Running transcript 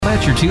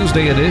That's your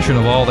Tuesday edition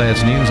of All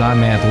That's News. I'm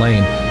Matt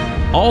Lane.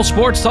 All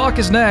Sports Talk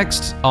is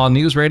next on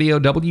News Radio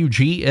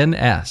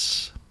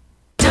WGNS.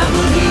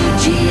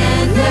 WGNS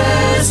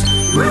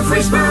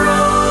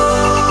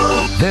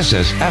Murfreesboro. This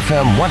is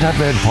FM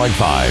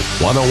 100.5,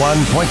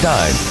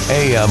 101.9,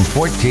 AM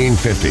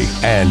 1450,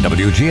 and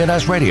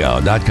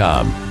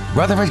WGNSradio.com.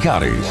 Rutherford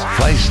County's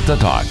place to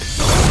talk.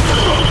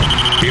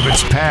 If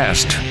it's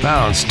passed,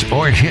 bounced,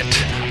 or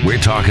hit, we're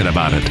talking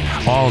about it.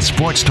 All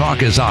Sports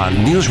Talk is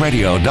on News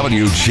Radio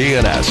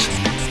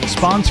WGNS.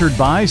 Sponsored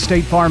by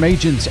State Farm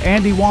agents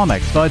Andy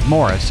Womack, Bud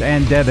Morris,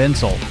 and Deb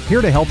Insel.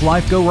 Here to help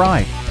life go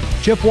right.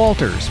 Chip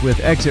Walters with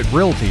Exit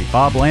Realty,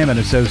 Bob Lamb and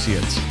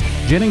Associates.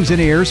 Jennings &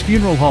 Ayers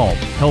Funeral Home,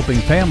 helping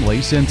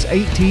families since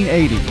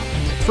 1880.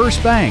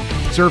 First Bank,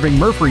 serving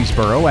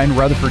Murfreesboro and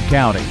Rutherford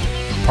County.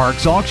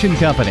 Parks Auction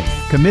Company,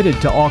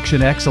 committed to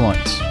auction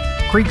excellence.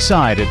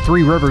 Creekside at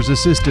Three Rivers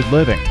Assisted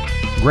Living.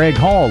 Greg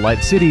Hall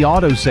at City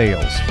Auto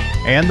Sales.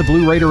 And the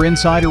Blue Raider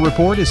Insider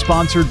Report is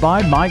sponsored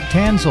by Mike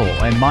Tanzel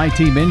and My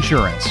Team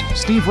Insurance,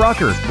 Steve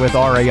Ruckert with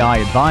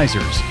RAI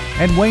Advisors,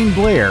 and Wayne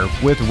Blair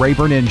with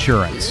Rayburn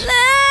Insurance.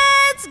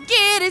 Let's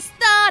get it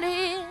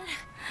started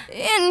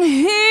in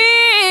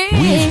here.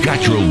 We've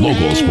got your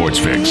local sports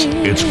fix.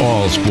 It's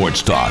All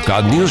Sports Talk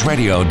on News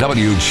Radio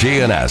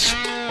WGNS.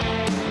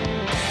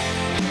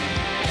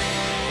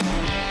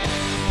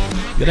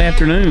 Good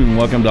afternoon.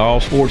 Welcome to All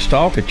Sports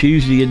Talk, a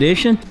Tuesday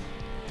edition.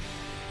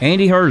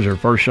 Andy Herzer,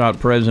 First Shot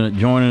President,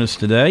 joining us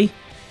today.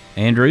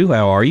 Andrew,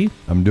 how are you?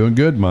 I'm doing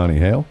good, Monty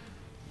Hale.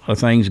 A lot of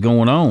things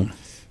going on.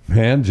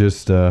 Man,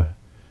 just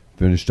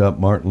finished up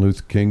Martin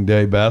Luther King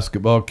Day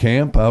basketball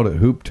camp out at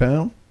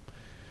Hooptown.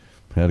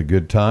 Had a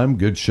good time,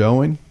 good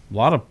showing. A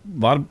lot of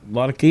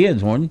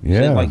kids, wasn't it? You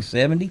said like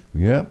 70?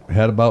 Yeah,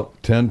 had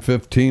about 10,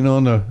 15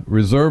 on the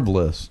reserve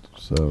list.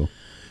 So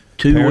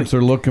parents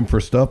are looking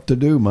for stuff to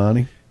do,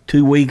 Monty.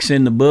 2 weeks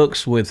in the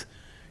books with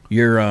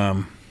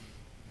your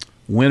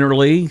Winter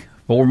League.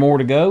 4 more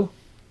to go?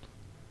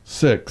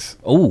 6.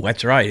 Oh,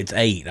 that's right. It's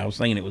 8. I was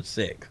thinking it was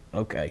 6.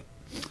 Okay.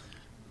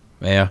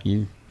 Yeah,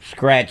 you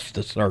scratched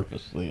the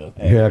surface.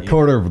 Yeah, a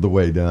quarter of the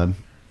way done.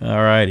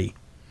 All righty.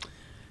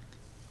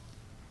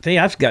 See,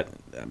 I've got,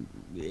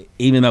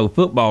 even though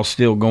football's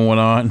still going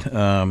on,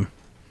 of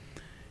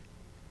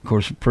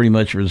course, pretty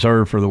much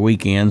reserved for the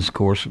weekends. Of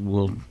course,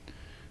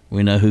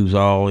 we know who's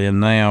all in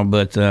now,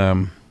 but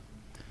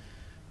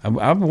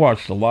I've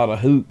watched a lot of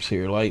hoops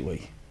here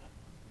lately.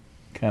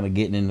 Kind of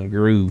getting in the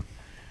groove.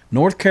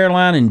 North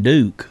Carolina and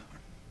Duke.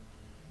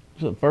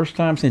 It's the first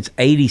time since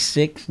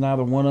 '86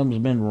 neither one of them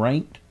has been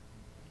ranked.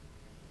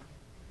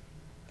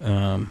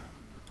 I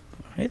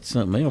had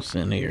something else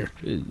in here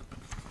too.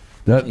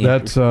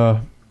 That's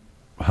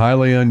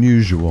highly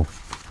unusual.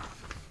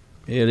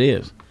 It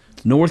is.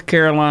 North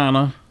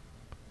Carolina,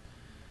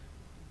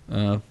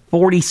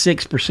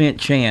 46%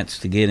 chance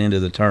to get into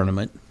the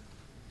tournament.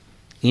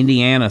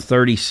 Indiana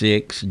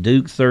 36,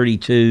 Duke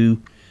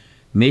 32.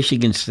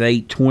 Michigan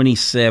State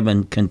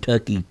 27,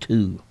 Kentucky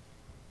 2%.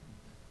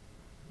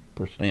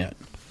 Of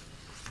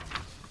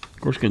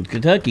course,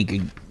 Kentucky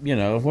could,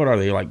 what are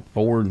they, like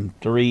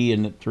 4-3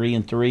 and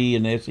 3-3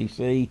 in the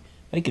SEC?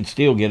 They could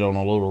still get on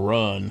a little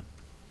run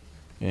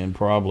and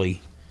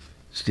probably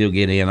still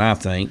get in, I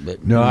think.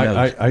 But no,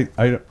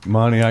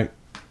 Monty,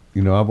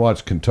 I've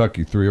watched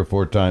Kentucky 3 or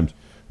 4 times.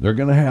 They're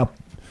going to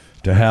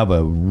have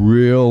a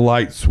real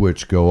light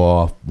switch go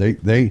off. I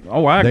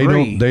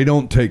agree. They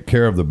don't take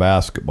care of the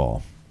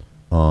basketball.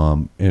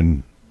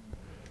 And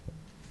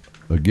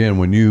again,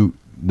 when you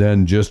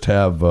then just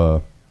have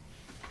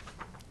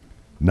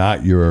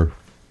not your,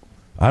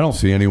 I don't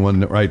see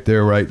anyone right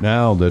there right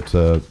now that's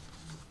they're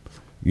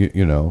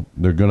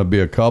going to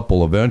be a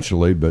couple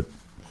eventually, but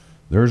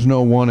there's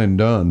no one and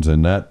dones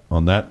on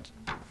that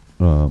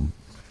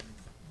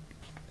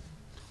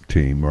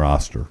team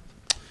roster.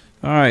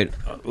 All right,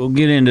 we'll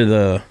get into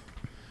the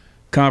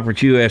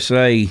Conference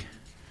USA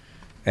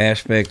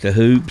aspect of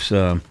hoops.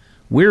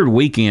 Weird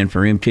weekend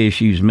for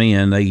MTSU's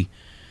men. They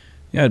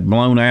got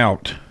blown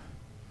out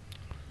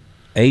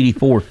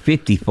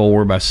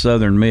 84-54 by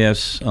Southern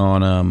Miss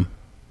on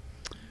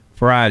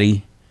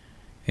Friday,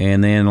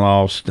 and then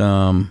lost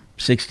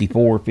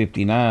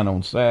 64-59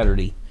 on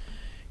Saturday.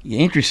 The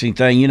interesting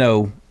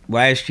thing,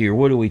 last year,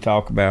 what did we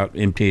talk about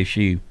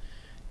MTSU?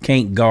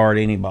 Can't guard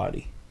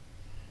anybody.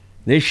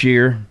 This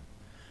year,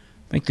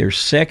 I think they're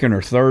second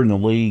or third in the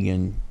league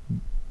in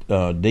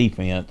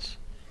defense,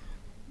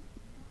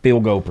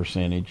 field goal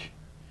percentage,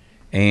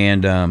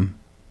 and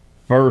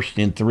first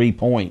in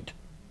three-point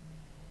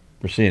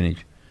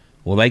percentage.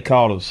 Well, they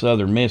called a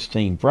Southern Miss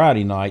team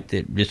Friday night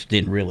that just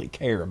didn't really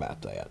care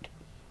about that.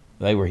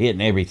 They were hitting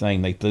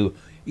everything they threw.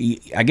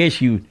 I guess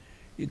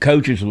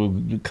coaches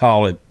would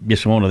call it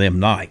just one of them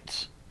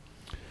nights.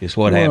 Is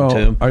what happened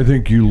to them. I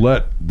think you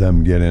let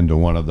them get into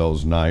one of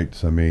those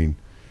nights. I mean,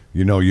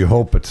 you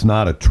hope it's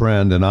not a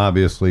trend, and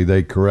obviously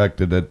they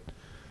corrected it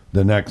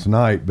the next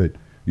night. But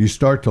you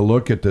start to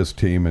look at this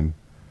team, and,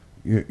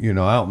 I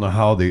don't know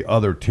how the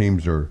other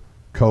teams are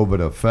COVID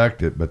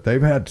affected, but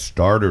they've had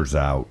starters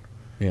out.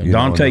 Yeah,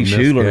 Dante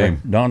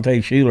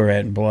Schuler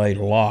hadn't played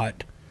a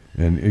lot.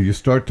 And you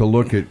start to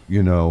look at,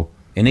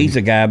 And he's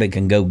a guy that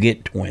can go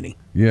get 20.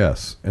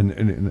 Yes.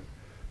 And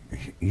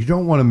you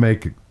don't want to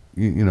make,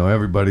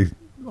 everybody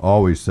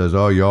always says,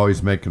 oh, you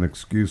always make an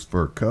excuse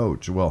for a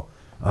coach. Well,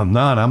 I'm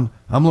not.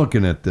 I'm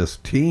looking at this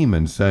team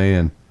and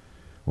saying,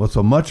 well, it's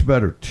a much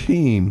better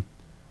team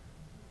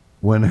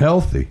when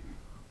healthy.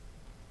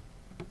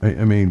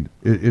 I mean,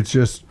 it's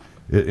just,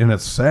 and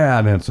it's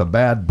sad, and it's a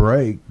bad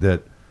break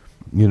that,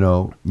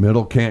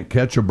 Middle can't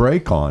catch a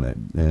break on it.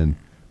 And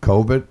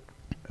COVID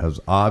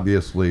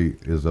obviously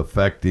is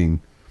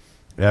affecting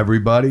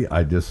everybody.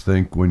 I just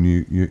think when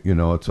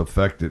it's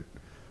affected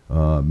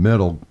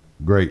Middle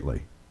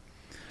greatly.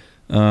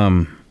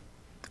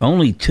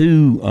 Only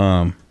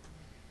 2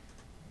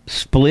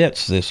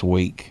 splits this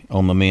week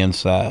on the men's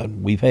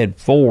side. We've had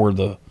 4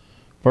 the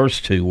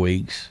first 2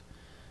 weeks.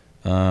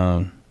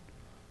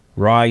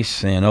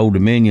 Rice and Old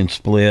Dominion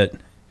split,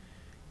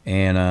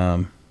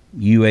 and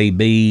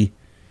UAB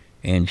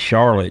and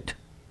Charlotte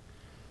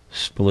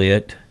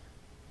split,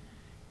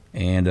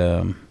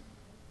 and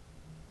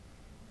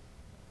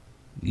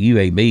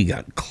UAB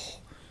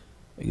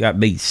got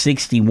beat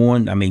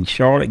 61. I mean,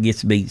 Charlotte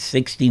gets beat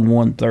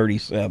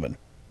 61-37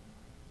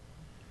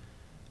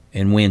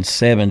 and wins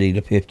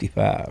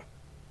 70-55.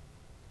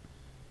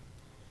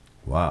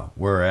 Wow,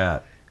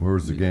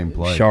 where's the game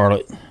played?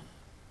 Charlotte.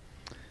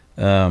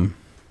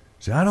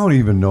 See, I don't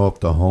even know if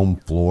the home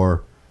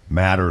floor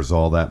matters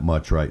all that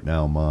much right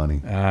now,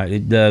 Monty.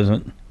 It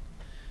doesn't.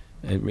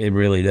 It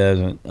really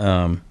doesn't.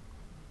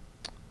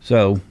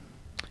 So,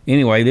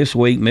 anyway, this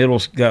week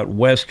Middle's got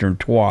Western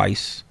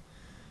twice.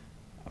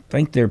 I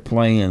think they're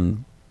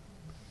playing,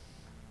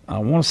 I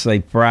want to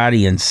say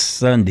Friday and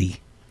Sunday,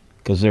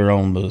 because they're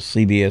on the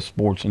CBS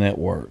Sports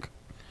Network.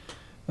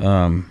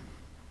 Southern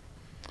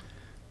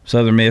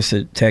Miss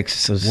at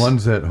Texas.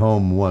 One's at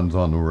home, one's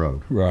on the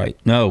road. Right.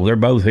 No, they're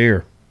both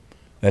here.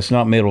 That's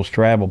not Middle's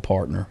travel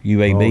partner.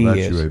 UAB that's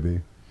is.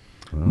 UAB.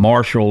 Well.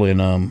 Marshall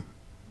and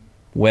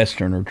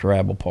Western are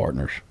travel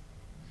partners.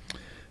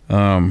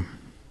 Southern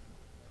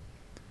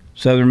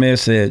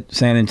Miss at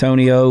San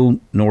Antonio,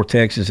 North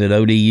Texas at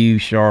ODU,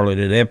 Charlotte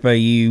at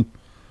FAU,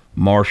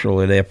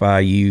 Marshall at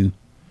FIU,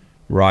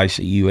 Rice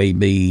at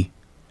UAB,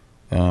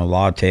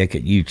 La Tech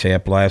at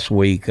UTEP. Last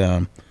week,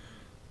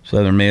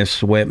 Southern Miss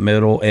swept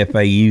Middle,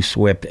 FAU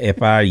swept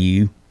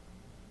FIU.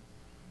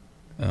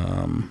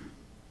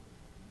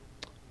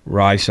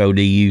 Rice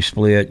ODU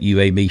split,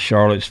 UAB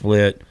Charlotte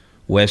split,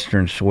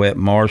 Western swept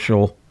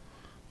Marshall,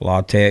 La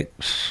Tech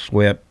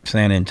swept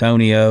San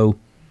Antonio,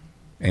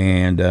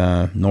 and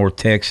North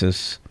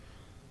Texas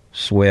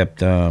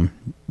swept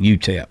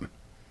UTEP.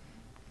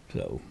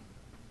 So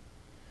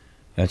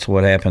that's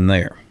what happened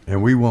there.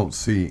 And we won't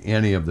see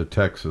any of the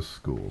Texas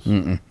schools.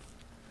 Mm-mm.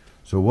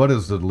 So what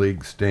is the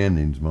league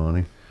standings,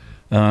 Monty?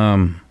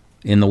 In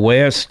the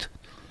West,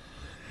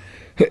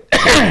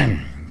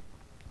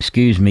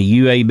 excuse me,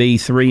 UAB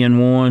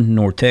 3-1,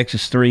 North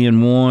Texas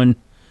 3-1,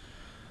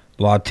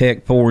 La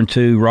Tech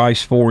 4-2,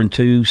 Rice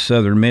 4-2,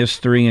 Southern Miss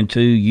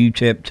 3-2,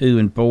 UTEP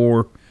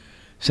 2-4,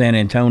 San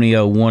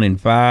Antonio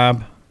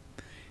 1-5.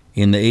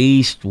 In the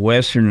East,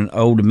 Western and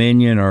Old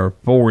Dominion are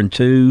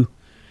 4-2,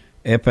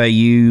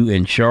 FAU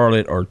and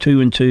Charlotte are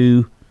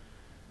 2-2,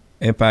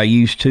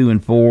 FIU's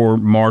 2-4,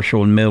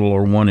 Marshall and Middle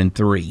are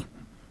 1-3.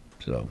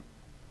 So,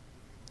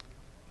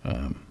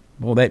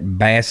 well, that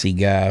Bassey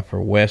guy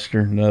for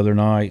Western the other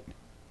night,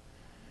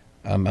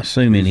 I'm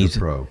assuming he's a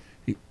pro.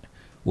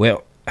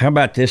 Well, how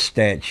about this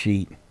stat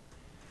sheet?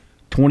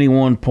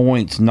 21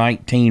 points,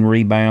 19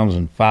 rebounds,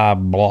 and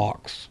 5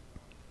 blocks.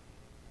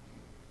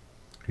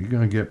 He's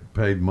going to get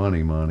paid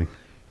money, Monty.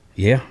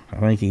 Yeah, I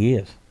think he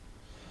is.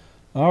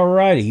 All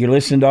righty, you're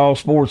listening to All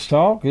Sports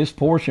Talk. This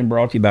portion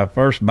brought to you by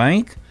First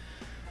Bank,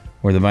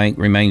 where the bank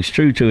remains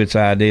true to its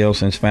ideals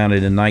since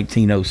founded in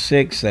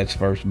 1906. That's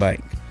First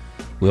Bank.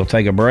 We'll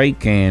take a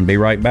break and be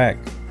right back.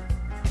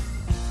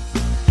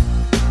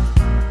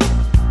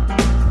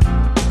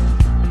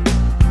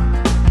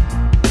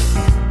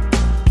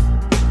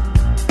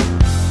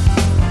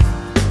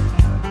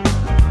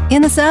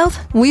 In the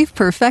South, we've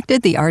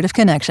perfected the art of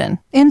connection.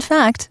 In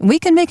fact, we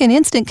can make an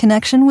instant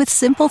connection with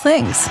simple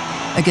things.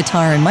 A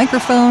guitar and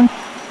microphone,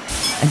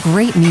 a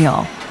great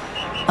meal,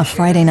 a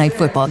Friday night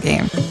football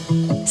game.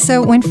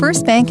 So when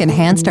First Bank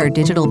enhanced our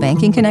digital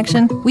banking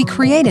connection, we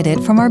created it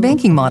from our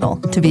banking model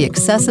to be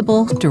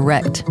accessible,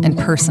 direct, and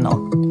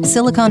personal.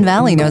 Silicon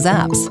Valley knows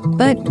apps,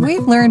 but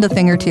we've learned a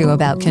thing or two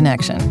about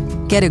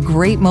connection. Get a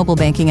great mobile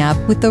banking app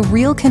with the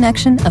real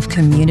connection of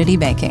community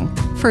banking.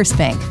 First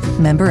Bank,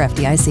 member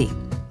FDIC.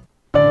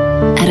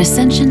 At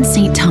Ascension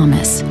St.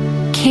 Thomas,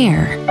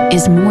 care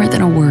is more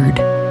than a word.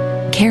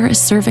 Care is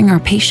serving our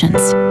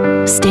patients,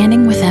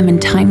 standing with them in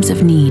times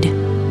of need,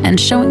 and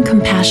showing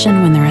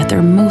compassion when they're at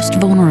their most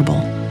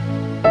vulnerable.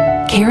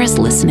 Care is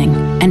listening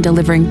and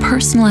delivering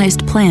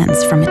personalized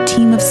plans from a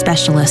team of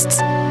specialists,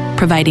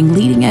 providing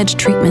leading-edge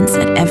treatments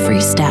at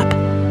every step.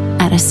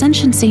 At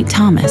Ascension St.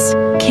 Thomas,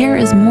 care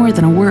is more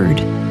than a word.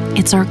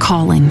 It's our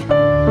calling.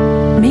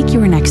 Make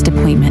your next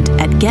appointment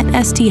at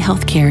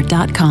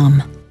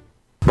getsthealthcare.com.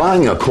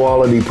 Buying a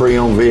quality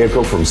pre-owned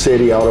vehicle from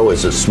City Auto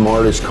is the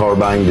smartest car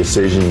buying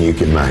decision you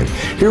can make.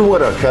 Hear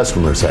what our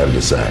customers have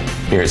to say.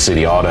 Here at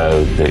City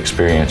Auto, the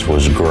experience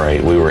was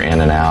great. We were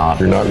in and out.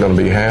 You're not going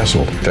to be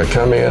hassled. They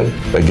come in,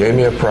 they gave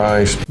me a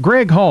price.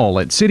 Greg Hall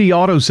at City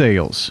Auto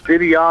Sales.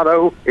 City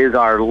Auto is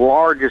our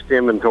largest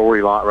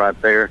inventory lot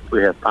right there.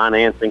 We have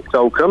financing.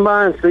 So come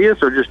by and see us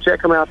or just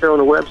check them out there on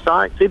the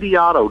website,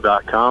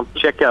 cityauto.com.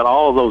 Check out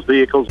all of those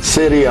vehicles.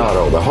 City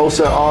Auto, the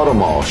wholesale auto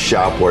mall.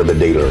 Shop where the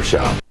dealers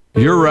shop.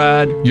 Your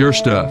ride, your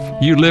stuff.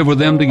 You live with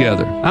them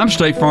together. I'm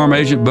State Farm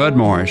Agent Bud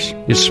Morris.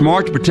 It's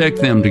smart to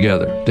protect them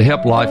together to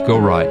help life go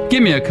right.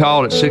 Give me a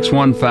call at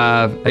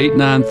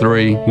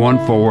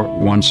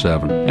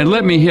 615-893-1417 and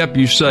let me help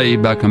you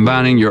save by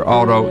combining your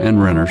auto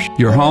and renters.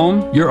 Your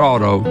home, your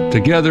auto,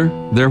 together,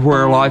 they're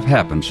where life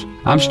happens.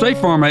 I'm State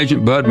Farm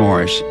Agent Bud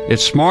Morris.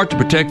 It's smart to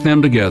protect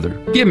them together.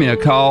 Give me a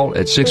call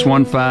at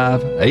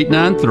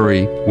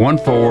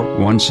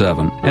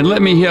 615-893-1417 and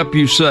let me help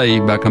you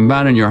save by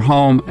combining your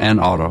home and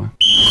auto.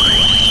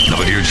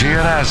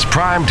 WGNS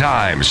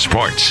Primetime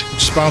Sports.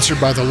 Sponsored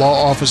by the law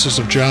offices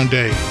of John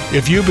Day.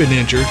 If you've been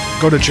injured,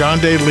 go to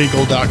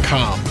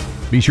johndaylegal.com.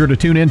 Be sure to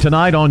tune in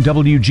tonight on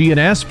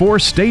WGNS for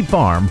State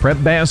Farm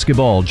Prep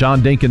Basketball.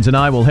 John Dinkins and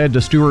I will head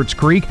to Stewart's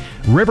Creek.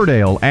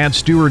 Riverdale at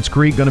Stewart's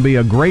Creek. Going to be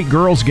a great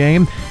girls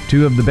game.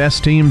 Two of the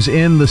best teams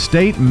in the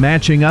state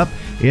matching up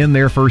in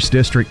their first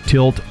district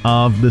tilt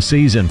of the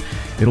season.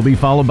 It'll be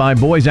followed by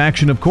boys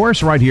action, of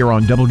course, right here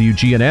on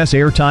WGNS.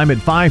 Airtime at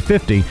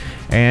 5:50.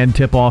 And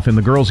tip-off in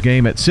the girls'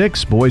 game at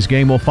 6. Boys'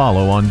 game will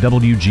follow on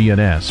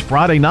WGNS.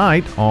 Friday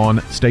night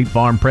on State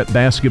Farm Prep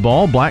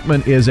Basketball,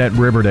 Blackman is at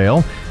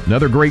Riverdale.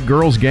 Another great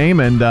girls'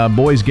 game and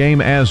boys' game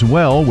as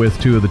well with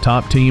two of the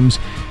top teams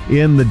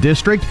in the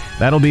district.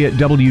 That'll be at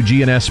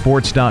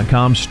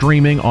WGNSSports.com,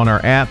 streaming on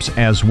our apps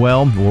as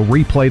well. We'll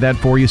replay that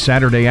for you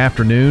Saturday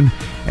afternoon.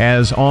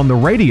 As on the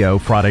radio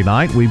Friday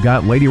night, we've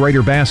got Lady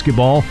Raider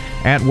basketball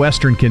at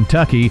Western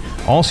Kentucky,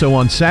 also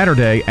on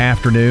Saturday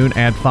afternoon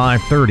at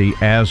 5:30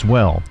 as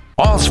well.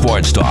 All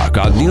sports talk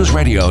on News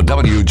Radio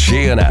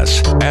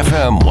WGNS,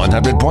 FM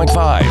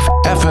 100.5,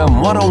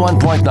 FM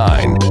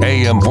 101.9,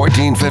 AM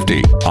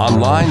 1450,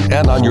 online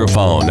and on your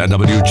phone at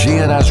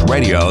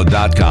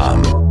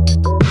WGNSradio.com.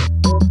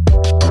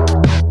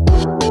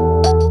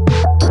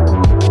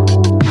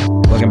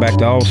 Welcome back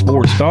to All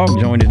Sports Talk,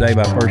 joined today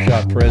by First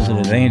Shot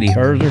President Andy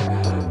Herzer.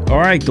 All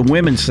right, the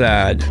women's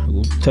side.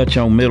 We'll touch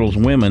on Middle's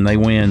women. They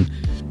win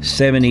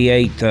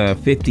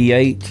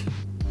 78-58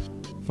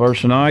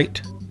 first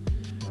night.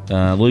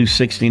 Lose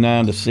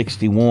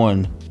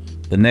 69-61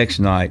 the next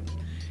night.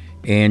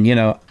 And,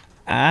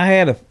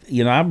 I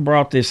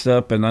brought this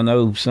up, and I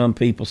know some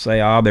people say,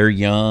 they're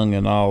young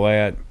and all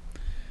that.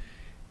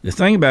 The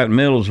thing about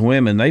Middle's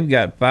women, they've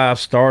got 5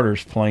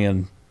 starters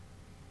playing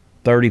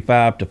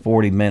 35 to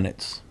 40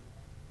 minutes.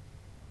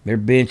 Their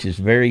bench is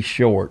very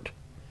short.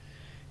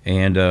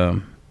 And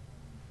a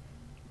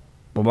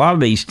lot of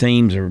these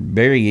teams are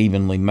very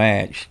evenly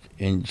matched,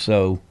 and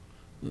so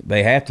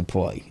they have to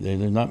play.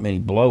 There's not many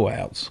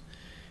blowouts.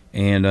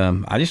 And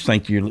I just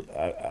think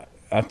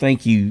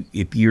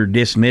if you're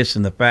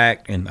dismissing the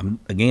fact, and I'm,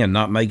 again,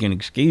 not making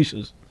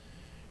excuses,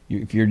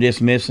 if you're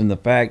dismissing the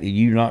fact that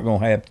you're not going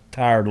to have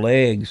tired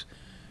legs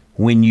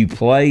when you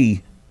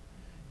play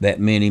that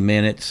many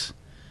minutes,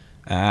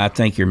 I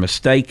think you're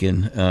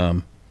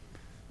mistaken.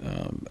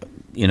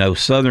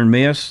 Southern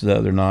Miss the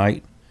other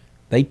night,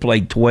 they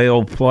played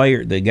 12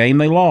 players. The game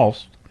they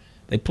lost,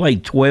 they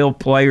played 12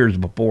 players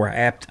before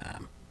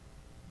halftime.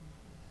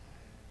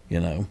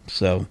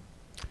 So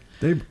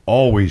they've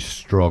always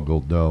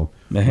struggled though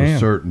with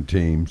certain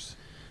teams.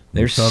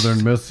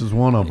 Southern Miss is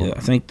one of them. I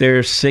think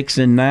they're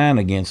 6-9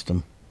 against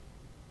them.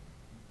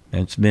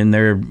 That's been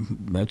that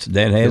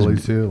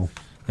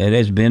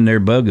has been their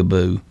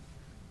bugaboo.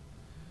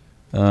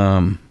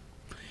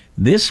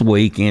 This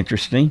week,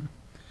 interesting.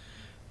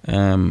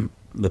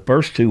 The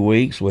first 2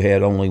 weeks we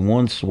had only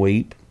one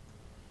sweep.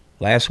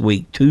 Last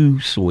week,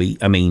 2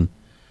 sweeps,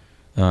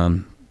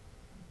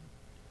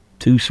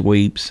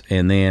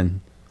 and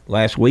then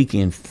last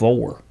weekend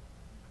 4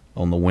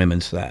 on the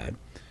women's side.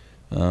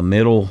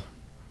 Middle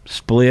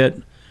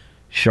split.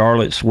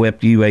 Charlotte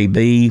swept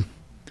UAB.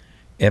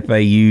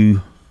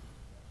 FAU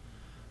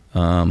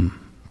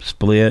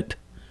split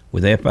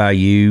with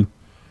FIU.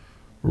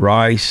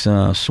 Rice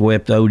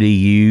swept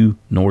ODU,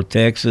 North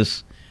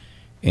Texas,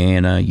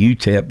 and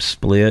UTEP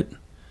split.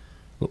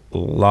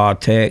 La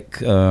Tech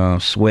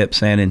swept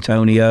San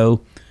Antonio,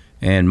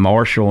 and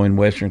Marshall and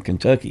Western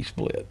Kentucky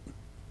split.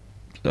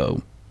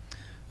 So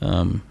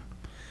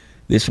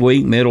this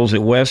week, Middle's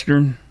at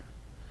Western,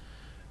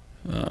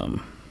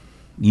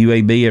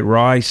 UAB at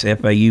Rice,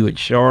 FAU at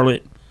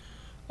Charlotte,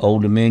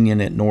 Old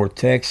Dominion at North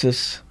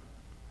Texas,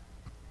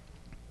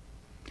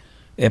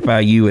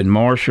 FIU at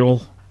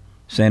Marshall,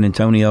 San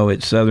Antonio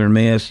at Southern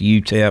Miss,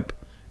 UTEP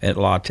at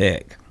La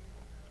Tech.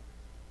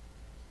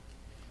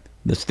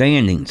 The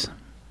standings.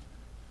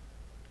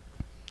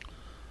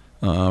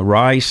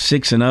 Rice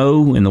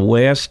 6-0 in the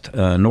West.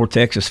 North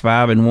Texas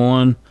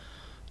 5-1.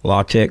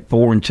 La Tech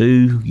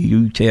 4-2.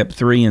 UTEP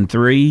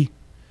 3-3.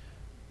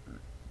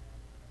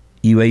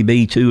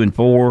 UAB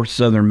 2-4.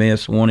 Southern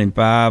Miss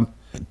 1-5.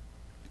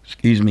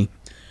 Excuse me.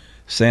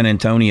 San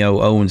Antonio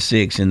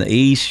 0-6 in the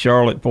East.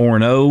 Charlotte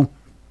 4-0.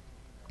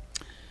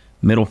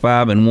 Middle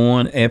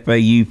 5-1.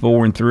 FAU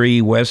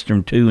 4-3.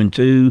 Western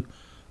 2-2.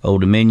 Old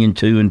Dominion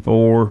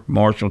 2-4.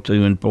 Marshall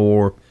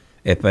 2-4.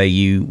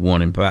 FAU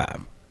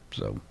 1-5.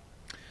 So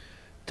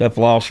tough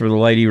loss for the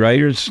Lady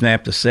Raiders.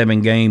 Snapped a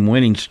 7-game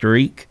winning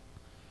streak.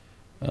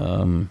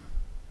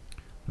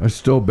 I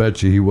still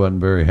bet you he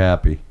wasn't very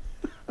happy.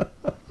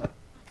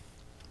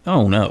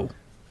 Oh no.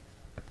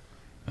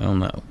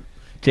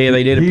 Tell you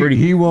they did a pretty.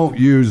 He won't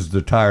use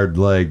the tired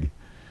leg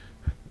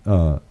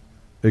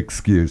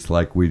excuse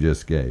like we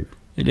just gave.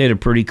 They did a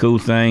pretty cool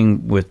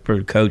thing with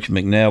Coach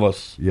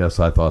McNellis. Yes,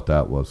 I thought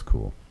that was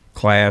cool.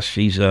 Class.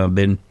 She's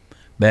been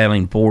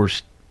battling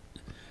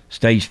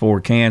stage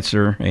 4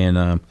 cancer,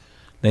 and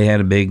they had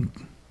a big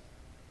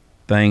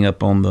thing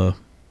up on the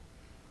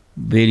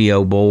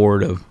video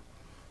board of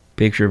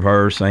picture of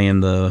her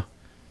saying that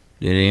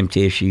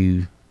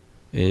MTSU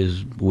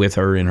is with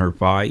her in her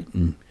fight,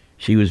 and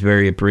she was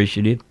very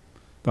appreciative.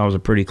 That was a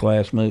pretty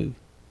class move.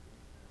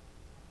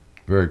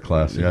 Very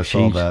classy. I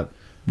saw that.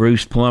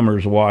 Bruce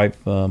Plummer's wife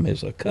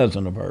is a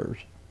cousin of hers,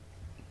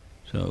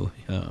 so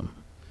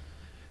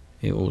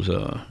it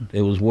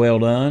was well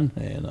done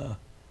and a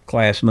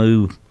class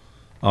move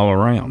all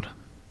around.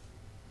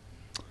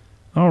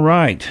 All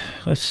right,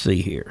 let's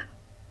see here.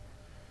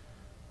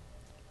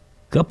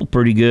 Couple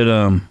pretty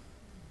good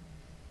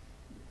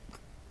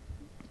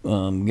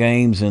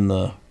games in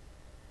the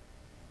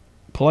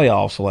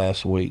playoffs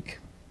last week.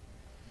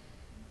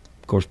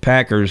 Of course,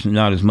 Packers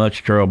not as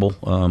much trouble.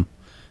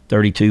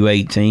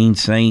 32-18,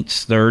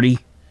 Saints 30.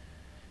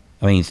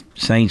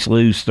 Saints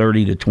lose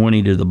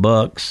 30-20 to the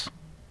Bucks.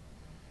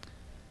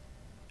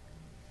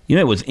 You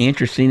know what was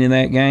interesting in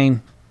that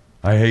game?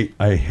 I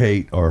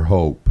hate or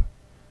hope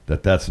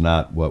that that's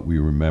not what we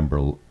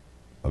remember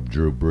of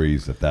Drew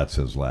Brees, that's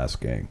his last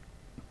game.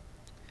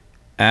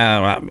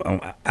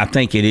 I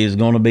think it is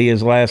going to be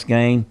his last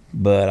game,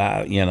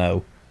 but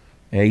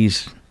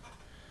he's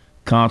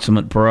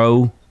consummate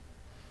pro.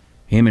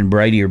 Him and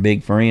Brady are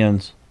big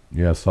friends.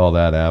 Yeah, I saw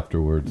that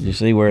afterwards. Did you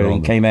see where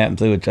he came out and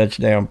threw a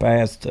touchdown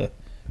pass to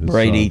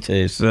Brady to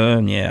his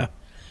son? Yeah.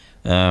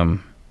 Now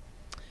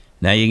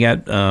you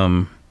got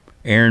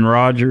Aaron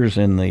Rodgers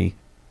against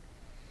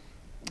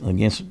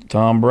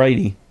Tom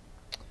Brady.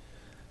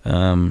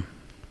 The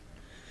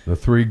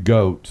three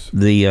GOATs.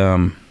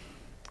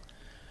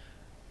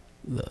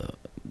 The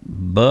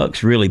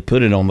Bucks really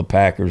put it on the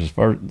Packers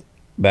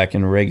back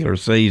in the regular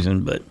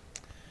season, but it's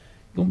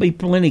going to be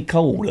plenty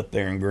cold up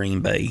there in Green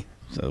Bay.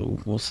 So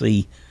we'll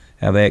see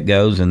how that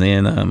goes. And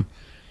then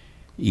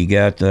you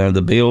got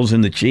the Bills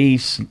and the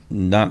Chiefs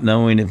not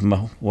knowing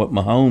what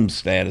Mahomes'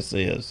 status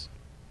is.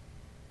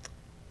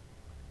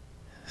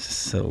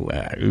 So,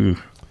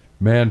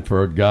 man,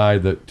 for a guy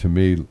that to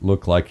me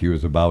looked like he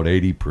was about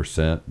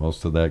 80%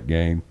 most of that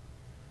game,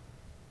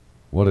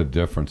 what a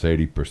difference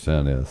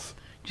 80% is.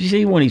 Did you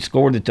see when he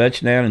scored the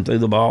touchdown and threw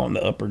the ball in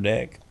the upper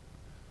deck?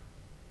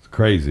 It's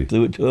crazy.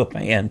 Threw it to a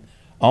man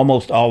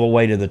almost all the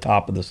way to the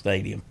top of the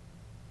stadium.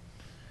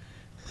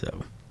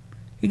 So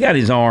he got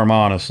his arm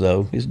on us,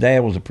 though. His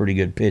dad was a pretty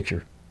good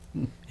pitcher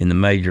in the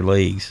major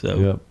leagues.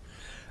 So,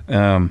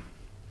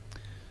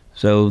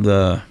 so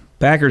the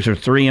Packers are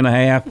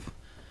 3.5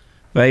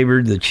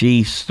 favored. The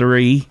Chiefs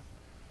 3.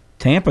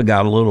 Tampa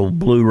got a little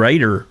Blue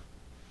Raider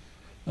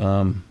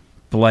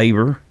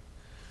flavor.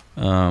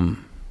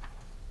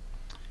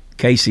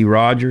 Casey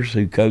Rogers,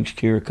 who coached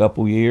here a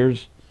couple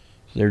years,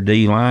 is their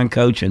D-line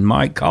coach, and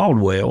Mike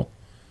Caldwell,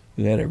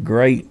 who had a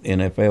great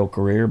NFL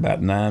career,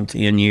 about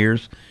 9-10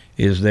 years,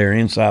 is their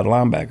inside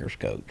linebackers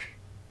coach.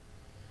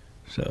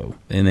 So,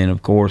 and then,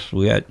 of course,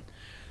 we got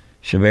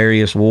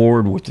Shavarius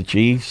Ward with the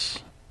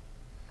Chiefs.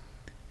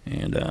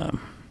 And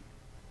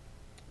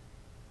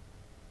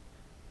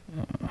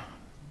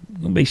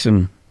gonna be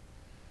some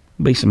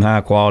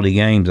high-quality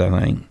games, I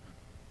think.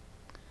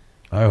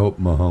 I hope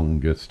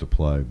Mahomes gets to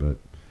play, but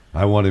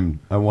I want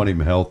him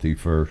healthy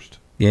first.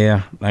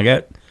 Yeah, I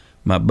got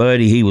my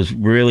buddy. He was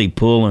really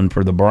pulling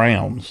for the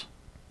Browns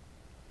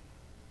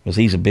because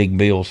he's a big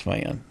Bills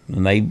fan,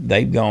 and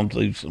they've gone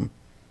through some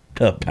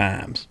tough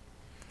times.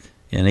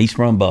 And he's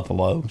from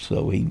Buffalo,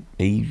 so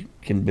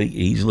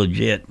he's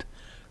legit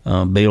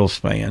Bills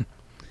fan.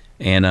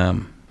 And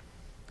of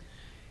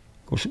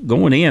course,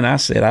 going in, I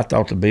said I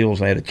thought the Bills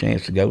had a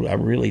chance to go. I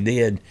really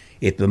did.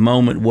 If the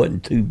moment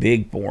wasn't too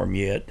big for them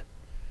yet,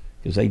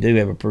 because they do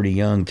have a pretty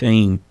young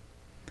team.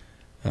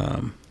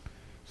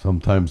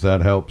 Sometimes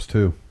that helps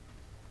too.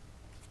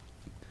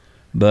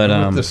 But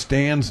with the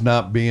stands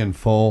not being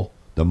full,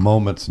 the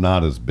moment's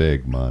not as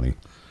big, Monty.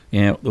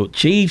 Yeah, the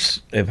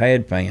Chiefs have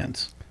had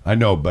fans. I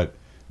know, but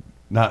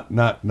not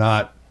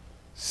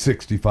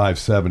 65,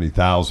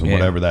 70,000,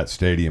 whatever that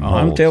stadium holds.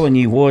 I'm telling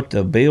you what,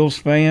 the Bills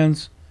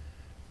fans,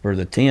 for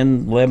the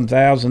 10,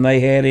 11,000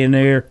 they had in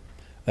there,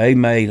 They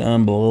made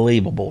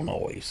unbelievable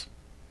noise.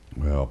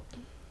 Well,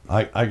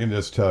 I can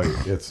just tell you,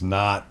 it's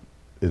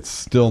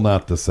still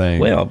not the same.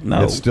 Well,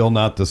 no. It's still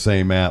not the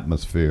same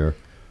atmosphere.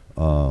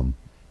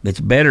 It's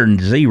better than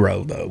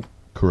zero, though.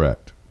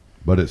 Correct.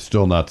 But it's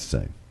still not the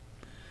same.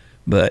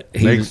 But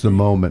makes the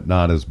moment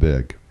not as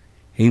big.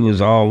 He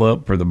was all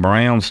up for the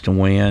Browns to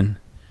win.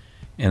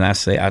 And I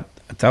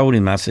told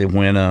him,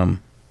 when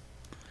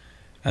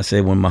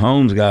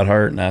Mahomes got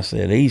hurt, and I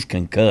said, he's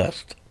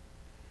concussed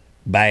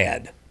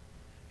bad.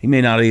 He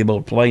may not be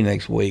able to play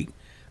next week.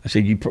 I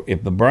said,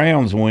 if the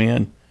Browns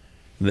win,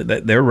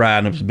 they're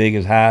riding up as big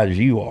as high as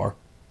you are.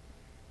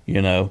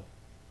 You know,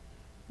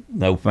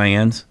 no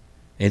fans.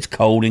 It's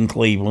cold in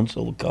Cleveland,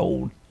 so the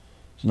cold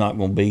is not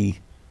going to be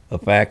a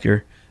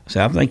factor. I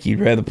said, I think you'd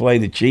rather play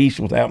the Chiefs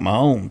without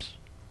Mahomes.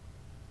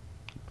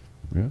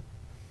 Yeah.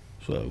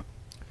 So,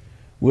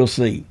 we'll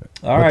see.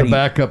 All right. The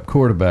backup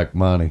quarterback,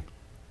 Monty,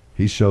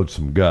 he showed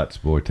some guts,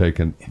 boy,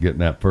 getting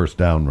that first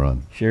down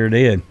run. Sure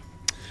did.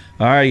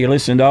 All right, you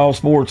listen to All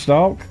Sports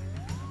Talk.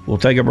 We'll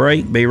take a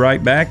break, be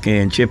right back,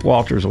 and Chip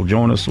Walters will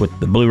join us with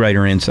the Blue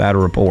Raider Insider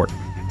Report.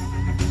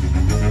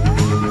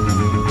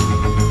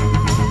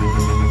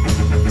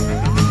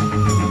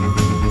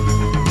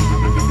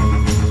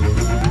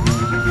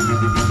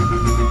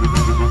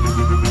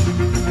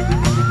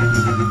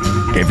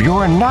 If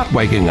you're not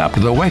waking up to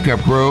the Wake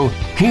Up Crew,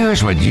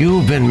 here's what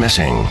you've been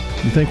missing.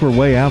 You think we're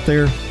way out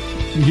there?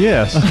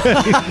 Yes.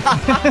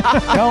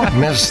 Don't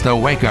miss the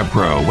Wake Up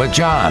Crew with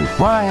John,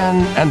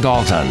 Brian, and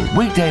Dalton.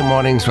 Weekday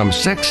mornings from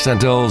 6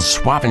 until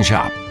Swap and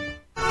Shop.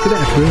 Good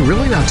afternoon.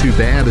 Really not too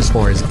bad as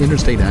far as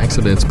interstate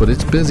accidents, but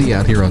it's busy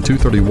out here on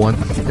 231,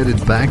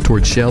 headed back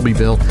towards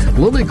Shelbyville. A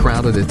little bit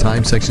crowded at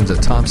times, sections of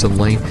Thompson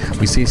Lane.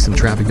 We see some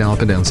traffic now up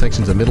and down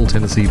sections of Middle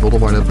Tennessee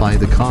Boulevard up by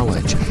the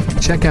college.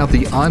 Check out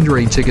the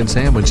Andre Chicken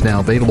Sandwich now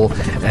available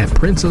at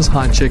Prince's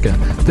Hot Chicken,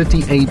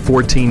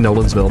 5814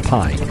 Nolensville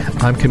Pike.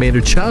 I'm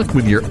Commander Chuck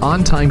with your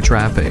on-time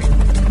traffic.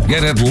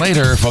 Get it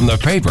later from the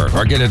paper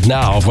or get it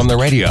now from the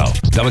radio.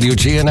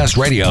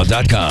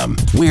 WGNSradio.com.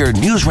 We're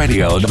News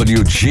Radio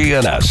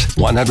WGNS.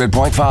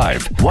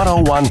 100.5,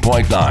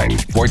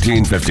 101.9,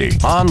 1450.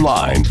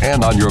 Online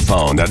and on your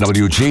phone at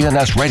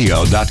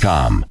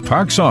WGNSradio.com.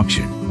 Parks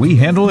Auction. We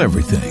handle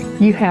everything.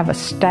 You have a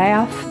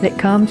staff that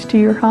comes to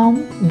your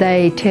home.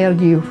 They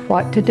tell you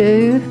what to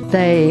do.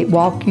 They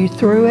walk you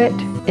through it.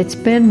 It's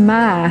been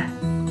my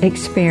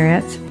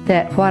experience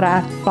that what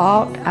I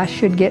thought I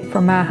should get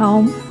for my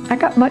home, I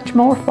got much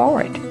more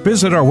for it.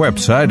 Visit our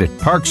website at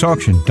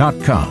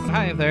parksauction.com.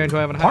 Hi there,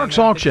 Parks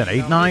Auction,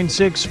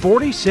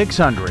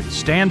 896-4600.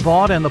 Stan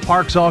Vaught and the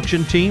Parks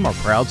Auction team are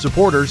proud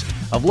supporters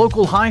of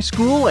local high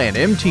school and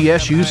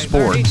MTSU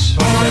sports.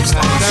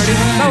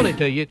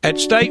 At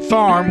State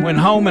Farm, when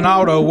home and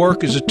auto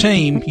work as a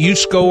team, you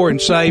score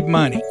and save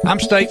money. I'm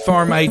State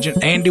Farm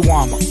agent Andy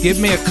Womack. Give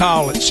me a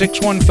call at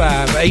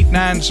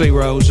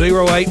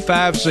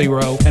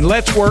 615-890-0850 and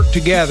let's work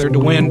together to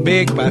win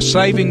big by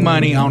saving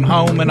money on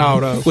home and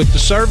auto. With the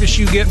service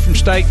you get from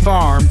State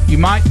Farm, you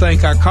might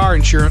think our car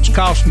insurance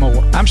costs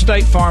more. I'm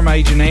State Farm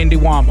agent Andy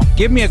Womack.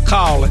 Give me a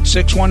call at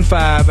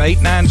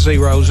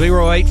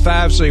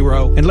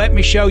 615-890-0850 and let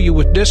me show you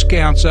with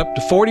discounts up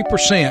to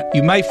 40%.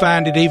 You may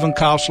find it even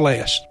costs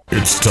less.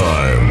 It's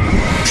time.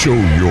 Show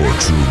your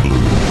true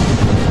blue.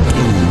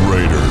 Blue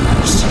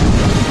Raiders.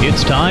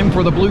 It's time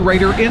for the Blue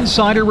Raider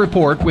Insider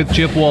Report with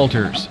Chip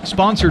Walters,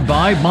 sponsored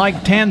by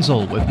Mike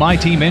Tanzel with My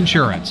Team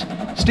Insurance,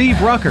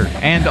 Steve Rucker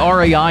and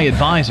RAI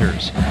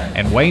Advisors,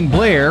 and Wayne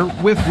Blair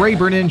with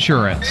Rayburn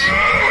Insurance.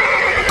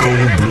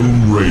 Go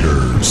Blue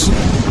Raiders.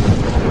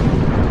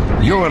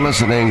 You're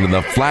listening to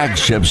the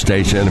flagship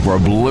station for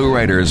Blue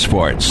Raiders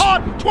sports.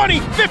 On 20,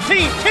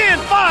 15, 10,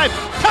 5,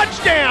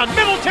 touchdown,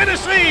 Middle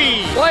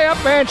Tennessee. Play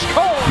up, bench,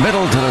 Cole.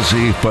 Middle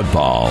Tennessee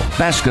football,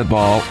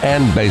 basketball,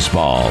 and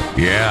baseball.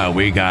 Yeah,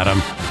 we got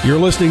them. You're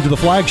listening to the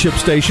flagship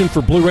station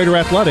for Blue Raider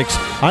Athletics.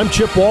 I'm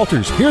Chip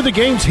Walters. Hear the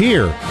games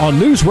here on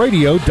News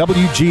Radio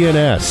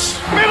WGNS.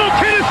 Middle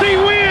Tennessee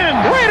win.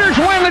 Raiders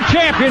win the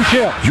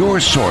championship. Your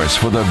source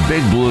for the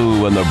Big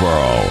Blue and the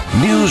Borough.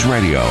 News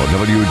Radio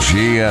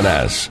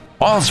WGNS.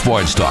 All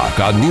sports talk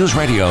on News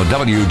Radio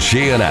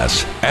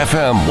WGNS,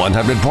 FM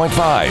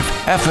 100.5,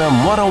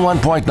 FM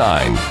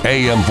 101.9,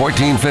 AM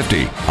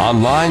 1450,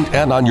 online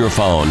and on your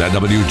phone at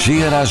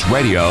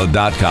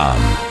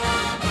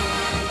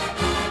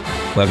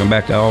WGNSradio.com. Welcome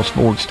back to All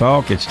Sports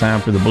Talk. It's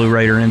time for the Blue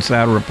Raider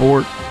Insider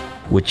Report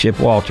with Chip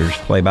Walters,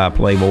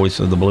 play-by-play voice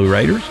of the Blue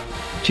Raiders.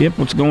 Chip,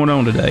 what's going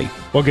on today?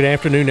 Well, good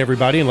afternoon,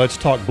 everybody, and let's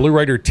talk Blue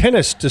Raider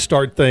tennis to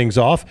start things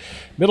off.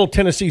 Middle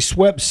Tennessee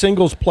swept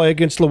singles play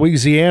against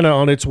Louisiana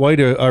on its way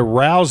to a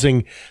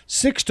rousing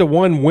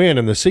 6-1 win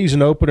in the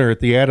season opener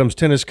at the Adams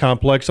Tennis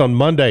Complex on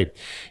Monday.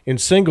 In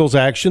singles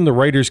action, the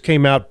Raiders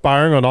came out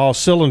firing on all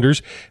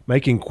cylinders,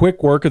 making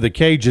quick work of the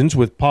Cajuns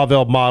with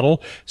Pavel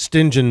Model,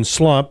 Styngien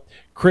Slump,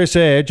 Chris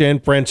Edge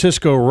and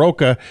Francisco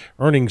Roca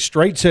earning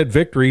straight set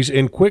victories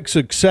in quick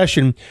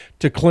succession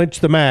to clinch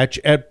the match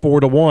at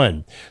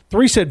 4-1.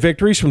 3-set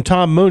victories from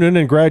Tom Moonen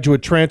and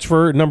graduate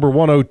transfer number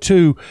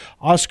 102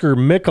 Oscar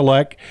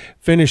Mikulek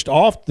finished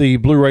off the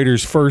Blue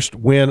Raiders' first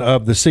win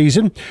of the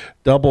season.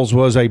 Doubles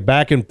was a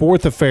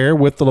back-and-forth affair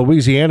with the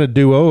Louisiana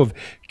duo of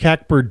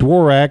Kakper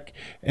Dworak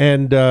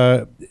and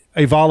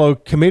Ivalo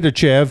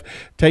Kmitachev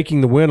taking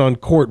the win on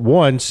court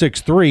 1,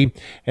 6-3,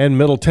 and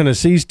Middle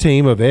Tennessee's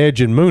team of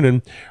Edge and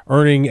Moonen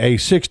earning a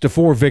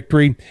 6-4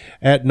 victory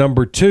at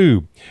number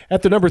 2.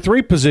 At the number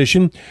 3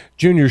 position,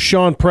 junior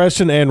Sean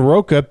Preston and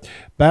Roca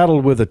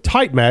battled with a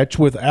tight match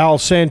with Al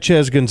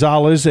Sanchez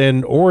Gonzalez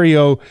and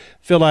Oreo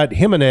Filat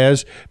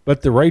Jimenez,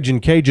 but the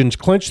Ragin' Cajuns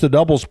clinched the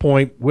doubles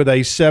point with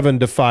a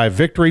 7-5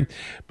 victory,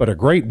 but a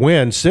great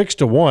win,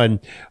 6-1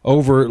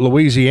 over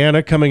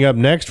Louisiana. Coming up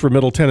next for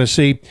Middle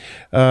Tennessee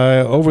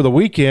over the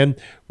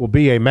weekend will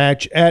be a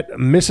match at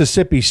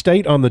Mississippi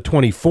State on the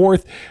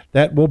 24th.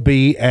 That will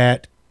be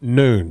at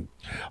noon.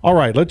 All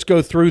right, let's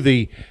go through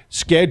the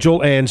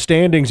schedule and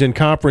standings in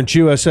Conference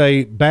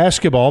USA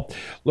basketball.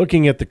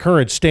 Looking at the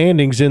current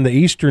standings in the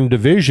Eastern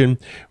Division,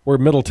 where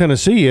Middle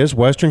Tennessee is,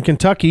 Western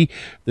Kentucky,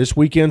 this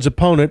weekend's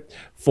opponent,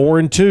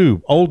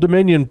 4-2. Old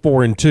Dominion,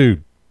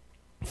 4-2.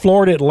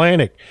 Florida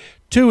Atlantic,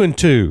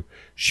 2-2.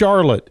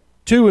 Charlotte,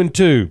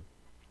 2-2.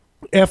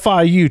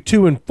 FIU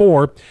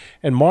 2-4,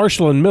 and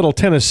Marshall and Middle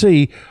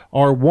Tennessee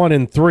are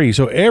 1-3.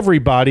 So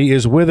everybody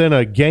is within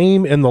a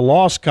game in the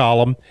loss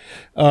column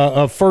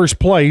of first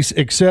place,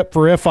 except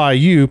for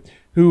FIU,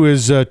 who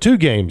is 2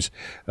 games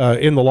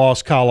in the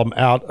loss column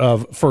out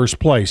of first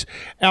place.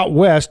 Out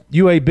west,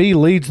 UAB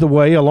leads the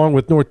way along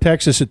with North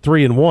Texas at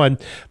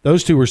 3-1.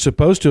 Those two were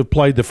supposed to have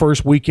played the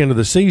first weekend of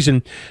the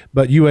season,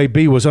 but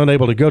UAB was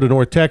unable to go to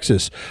North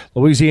Texas.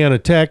 Louisiana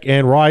Tech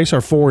and Rice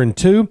are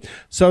 4-2.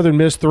 Southern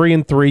Miss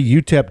 3-3.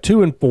 UTEP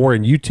 2-4,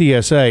 and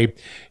UTSA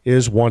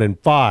is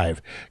 1-5.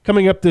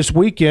 Coming up this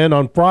weekend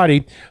on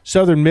Friday,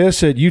 Southern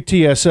Miss at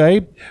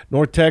UTSA,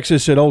 North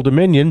Texas at Old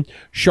Dominion,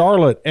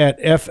 Charlotte at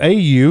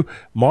FAU,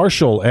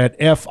 Marshall at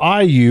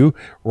FIU,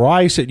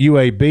 Rice at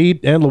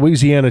UAB, and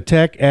Louisiana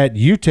Tech at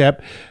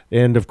UTEP.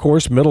 And, of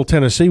course, Middle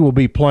Tennessee will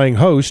be playing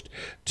host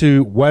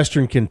to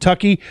Western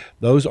Kentucky.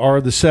 Those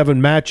are the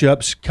 7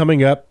 matchups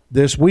coming up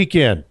this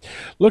weekend.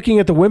 Looking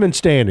at the women's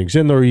standings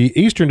in the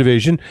Eastern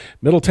Division,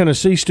 Middle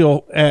Tennessee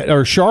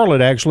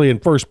Charlotte actually in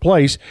first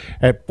place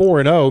at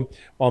 4-0,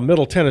 while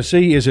Middle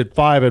Tennessee is at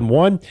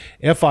 5-1.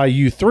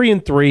 FIU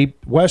 3-3,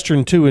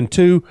 Western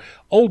 2-2,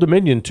 Old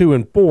Dominion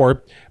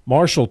 2-4,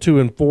 Marshall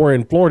 2-4,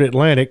 and Florida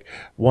Atlantic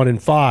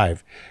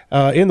 1-5.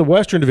 In the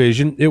Western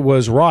Division, it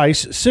was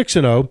Rice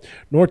 6-0,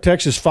 North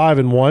Texas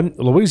 5-1,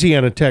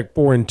 Louisiana Tech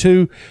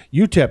 4-2,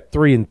 UTEP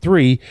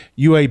 3-3,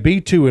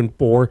 UAB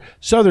 2-4,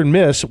 Southern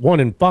Miss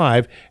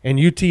 1-5, and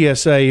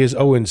UTSA is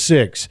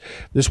 0-6.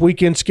 This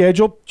weekend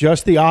schedule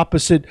just the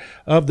opposite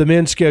of the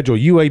men's schedule.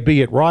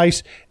 UAB at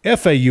Rice,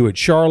 FAU at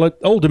Charlotte,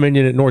 Old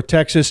Dominion at North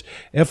Texas,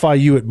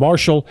 FIU at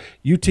Marshall,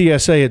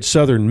 UTSA at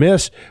Southern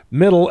Miss,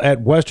 Middle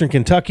at Western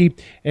Kentucky,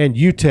 and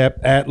UTEP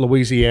at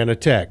Louisiana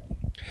Tech.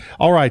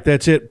 All right,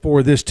 that's it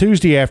for this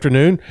Tuesday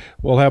afternoon.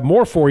 We'll have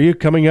more for you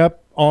coming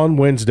up on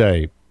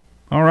Wednesday.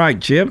 All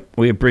right, Chip,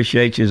 we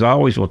appreciate you as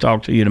always. We'll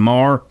talk to you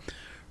tomorrow.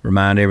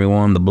 Remind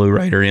everyone the Blue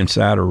Raider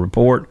Insider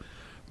Report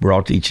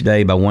brought to you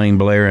today by Wayne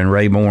Blair and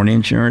Rayborn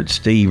Insurance,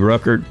 Steve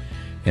Ruckert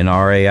and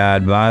RAI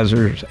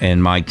Advisors,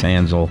 and Mike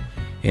Tanzel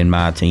in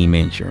My Team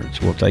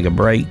Insurance. We'll take a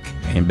break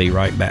and be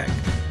right back.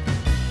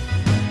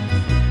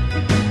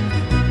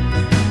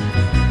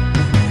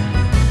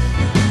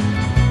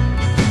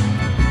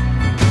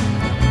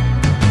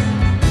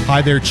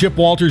 Hi there, Chip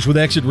Walters with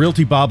Exit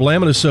Realty Bob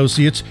Lamb &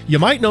 Associates. You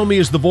might know me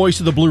as the voice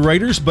of the Blue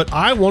Raiders, but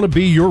I want to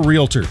be your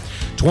realtor.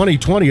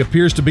 2020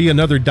 appears to be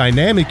another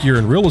dynamic year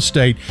in real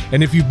estate,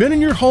 and if you've been in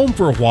your home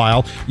for a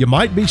while, you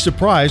might be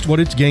surprised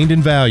what it's gained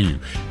in value.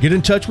 Get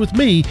in touch with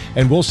me,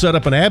 and we'll set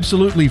up an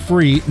absolutely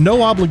free,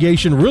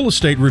 no-obligation real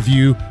estate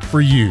review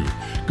for you.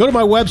 Go to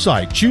my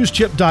website,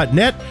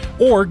 choosechip.net,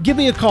 or give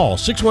me a call,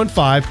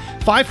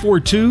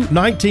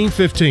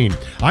 615-542-1915.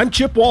 I'm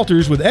Chip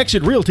Walters with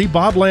Exit Realty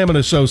Bob Lamb &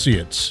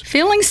 Associates.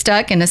 Feeling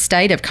stuck in a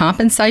state of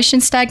compensation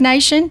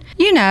stagnation?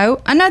 You know,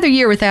 another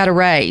year without a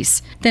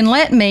raise. Then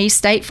let me,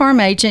 State Farm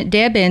Agent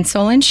Deb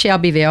Insel in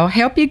Shelbyville,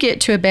 help you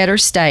get to a better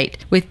state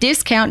with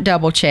Discount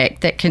Double Check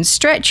that can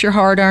stretch your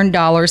hard-earned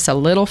dollars a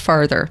little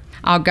further.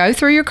 I'll go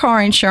through your car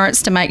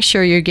insurance to make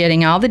sure you're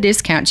getting all the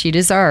discounts you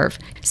deserve.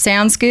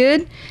 Sounds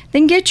good?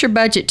 Then get your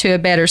budget to a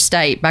better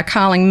state by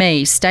calling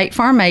me, State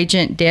Farm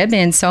Agent Deb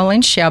Insel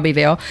in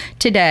Shelbyville,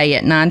 today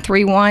at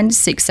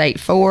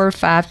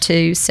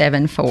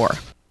 931-684-5274.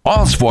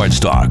 All sports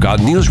talk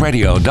on News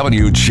Radio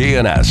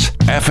WGNS,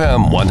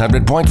 FM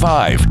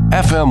 100.5,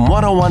 FM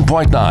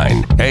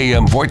 101.9,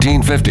 AM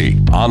 1450,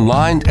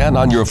 online and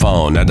on your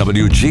phone at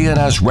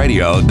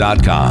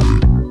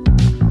WGNSradio.com.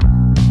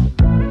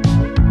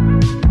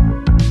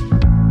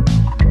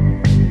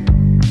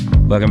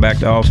 Welcome back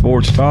to All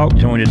Sports Talk,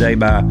 joined today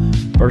by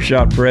First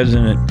Shot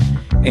President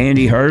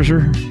Andy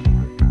Herzer.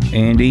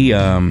 Andy,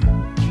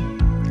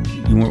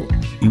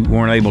 you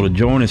weren't able to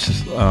join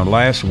us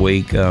last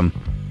week, and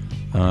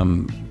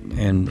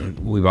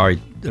we've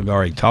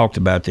already talked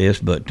about this,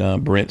 but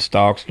Brent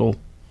Stockstill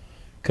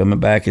coming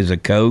back as a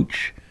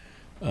coach,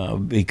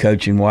 be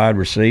coaching wide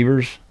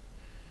receivers.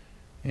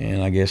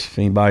 And I guess if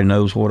anybody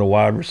knows what a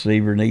wide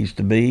receiver needs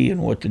to be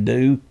and what to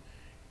do,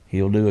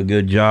 he'll do a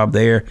good job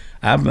there.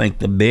 I think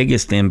the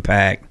biggest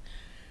impact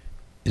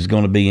is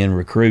going to be in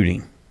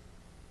recruiting.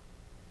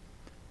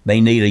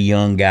 They need a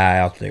young guy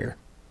out there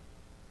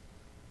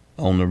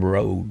on the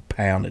road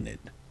pounding it.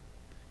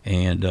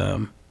 And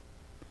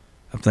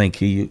I think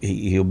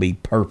he'll be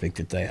perfect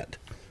at that.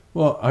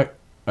 Well,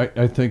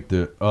 I think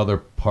the other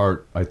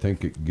part, I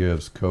think it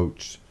gives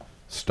Coach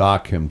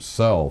Stock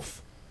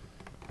himself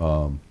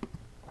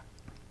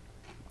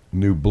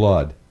new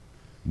blood,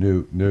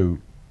 new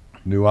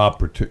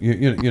opportunity.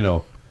 You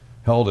know,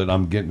 held it.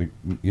 I'm getting,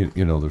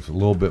 you know, there's a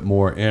little bit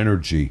more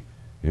energy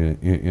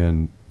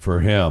in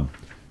for him.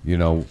 You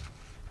know,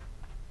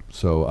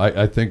 so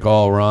I think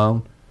all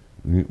around,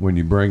 when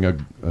you bring a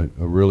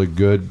really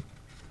good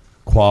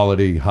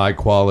quality, high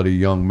quality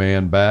young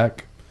man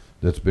back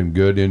that's been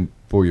good in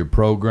for your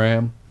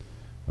program,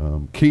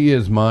 key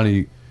is,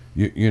 Monty,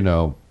 you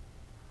know,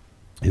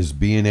 is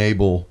being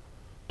able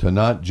to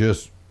not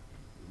just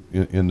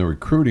in the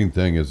recruiting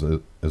thing is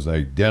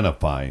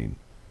identifying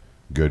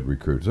good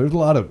recruits. There's a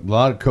lot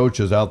of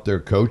coaches out there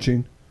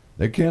coaching.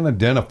 They can't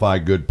identify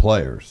good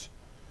players.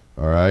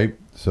 All right,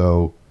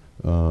 so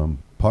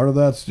part of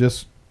that's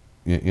just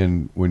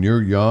when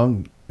you're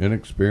young,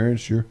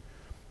 inexperienced, you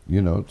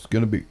know, it's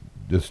going to be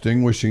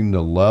distinguishing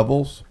the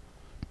levels.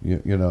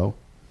 You know,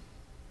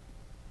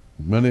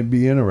 going to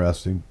be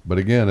interesting. But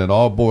again, it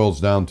all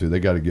boils down to they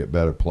got to get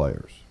better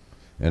players.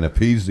 And if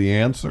he's the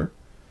answer,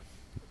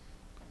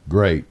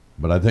 great.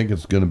 But I think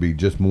it's going to be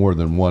just more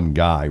than one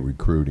guy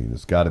recruiting.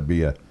 It's got to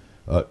be a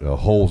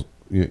whole,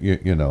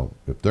 you know,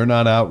 if they're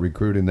not out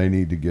recruiting, they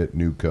need to get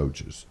new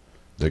coaches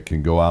that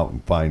can go out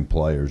and find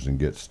players and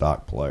get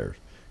stock players.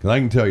 Because I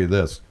can tell you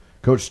this,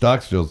 Coach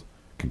Stockstill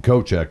can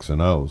coach X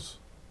and O's.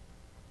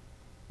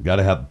 Got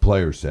to have the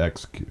players to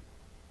execute,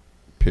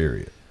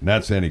 period. And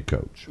that's any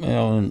coach.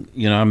 Well, and,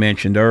 you know, I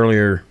mentioned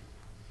earlier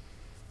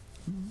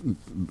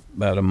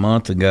about a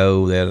month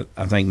ago that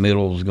I think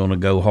Middle is going to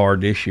go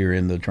hard this year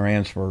in the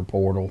transfer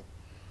portal.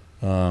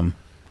 Of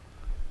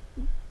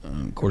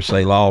course,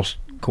 they lost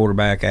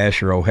quarterback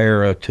Asher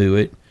O'Hara to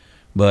it,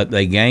 but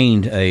they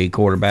gained a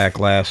quarterback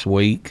last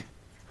week,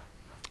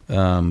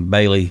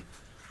 Bailey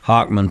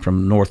Hockman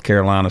from North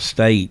Carolina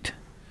State.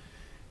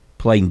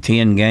 Played in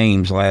 10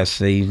 games last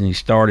season. He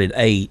started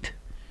 8,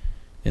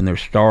 and their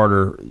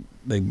starter,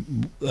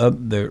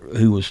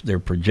 who was their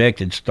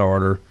projected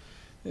starter,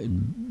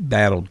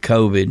 battled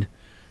COVID,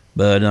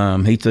 but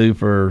he threw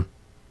for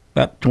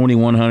about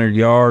 2,100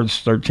 yards,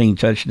 13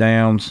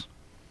 touchdowns,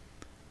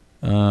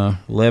 11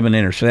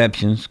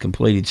 interceptions,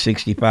 completed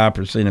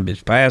 65% of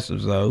his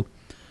passes, though.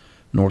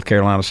 North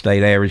Carolina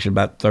State averaged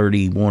about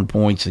 31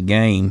 points a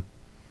game.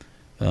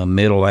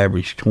 Middle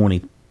averaged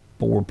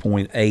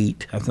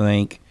 24.8, I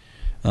think.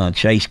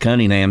 Chase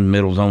Cunningham,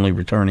 Middle's only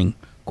returning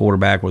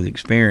quarterback with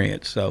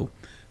experience. So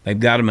they've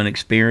got him an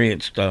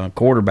experienced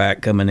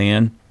quarterback coming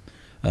in.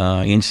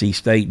 NC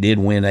State did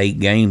win 8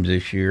 games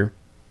this year.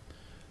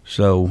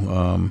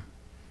 So,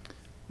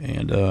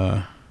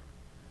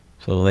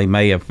 so they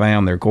may have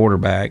found their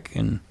quarterback.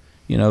 And,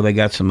 you know, they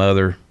got some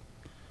other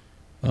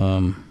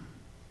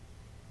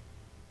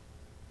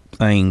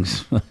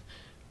things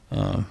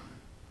on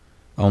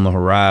the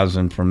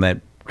horizon from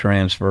that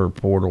transfer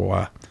portal,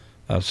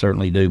 I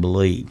certainly do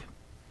believe.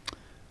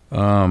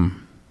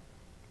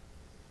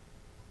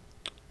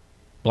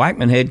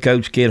 Blackman head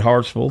coach Kid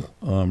Hartsville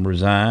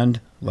resigned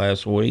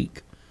last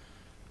week,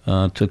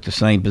 took the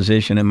same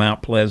position at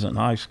Mount Pleasant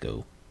High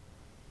School.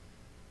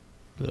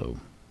 So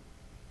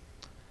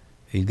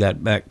he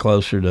got back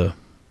closer to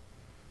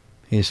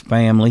his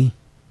family.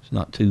 It's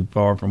not too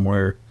far from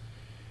where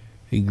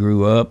he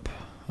grew up.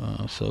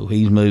 So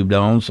he's moved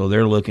on, so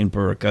they're looking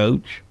for a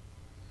coach.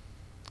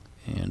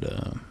 And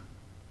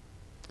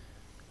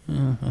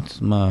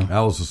that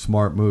was a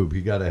smart move.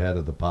 He got ahead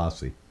of the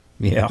posse.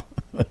 Yeah.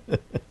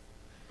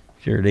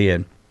 Sure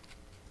did.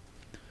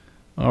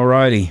 All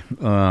righty.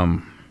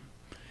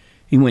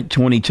 He went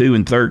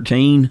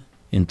 22-13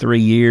 in 3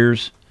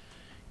 years,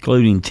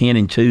 including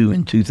 10-2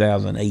 in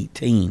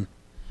 2018.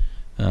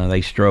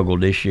 They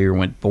struggled this year,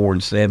 went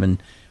 4-7,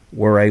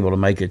 were able to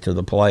make it to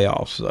the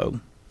playoffs, though,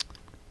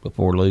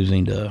 before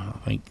losing to,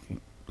 I think,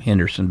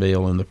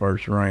 Hendersonville in the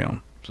first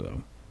round.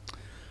 So,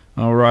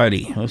 all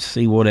righty. Let's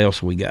see what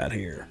else we got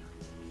here.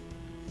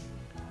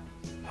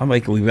 I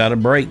think we've got a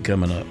break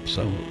coming up,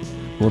 so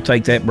we'll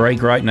take that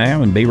break right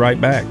now and be right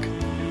back.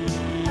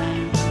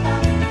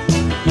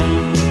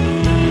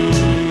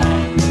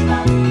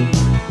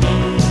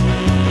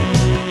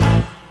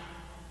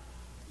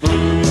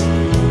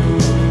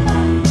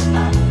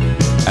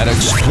 An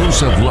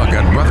exclusive look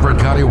at Rutherford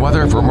County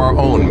weather from our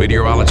own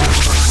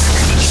meteorologist.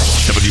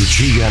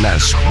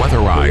 WGNS Weather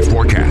Eye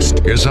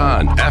forecast is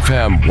on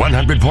FM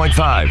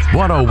 100.5,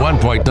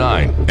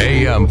 101.9,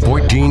 AM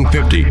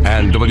 1450,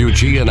 and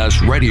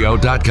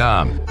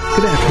WGNSradio.com.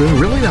 Good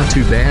afternoon. Really not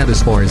too bad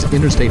as far as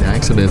interstate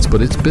accidents,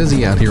 but it's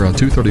busy out here on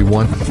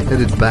 231,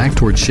 headed back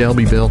towards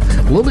Shelbyville.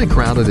 A little bit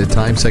crowded at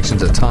times,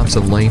 sections of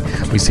Thompson Lane.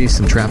 We see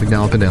some traffic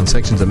now up and down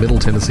sections of Middle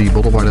Tennessee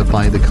Boulevard up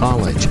by the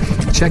college.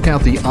 Check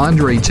out the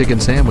Andre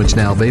Chicken Sandwich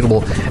now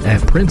available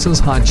at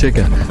Prince's Hot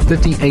Chicken,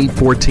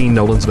 5814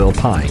 Nolensville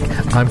Pike.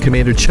 I'm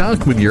Commander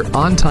Chuck with your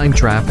on-time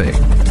traffic.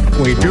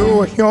 We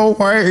do it your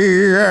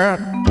way at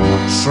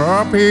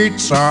Sir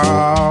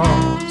Pizza.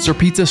 Sir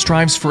Pizza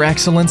strives for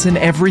excellence in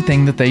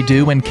everything that they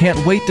do and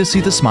can't wait to see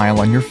the smile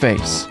on your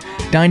face.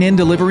 Dine-in,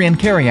 delivery, and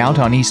carry-out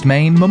on East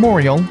Main,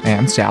 Memorial,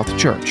 and South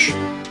Church.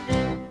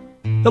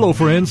 Hello,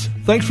 friends.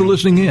 Thanks for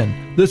listening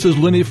in. This is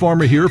Lenny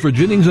Farmer here for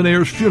Jennings &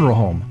 Ayers Funeral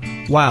Home.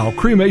 Wow,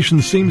 cremation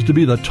seems to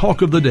be the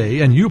talk of the day,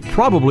 and you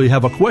probably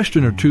have a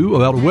question or two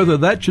about whether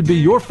that should be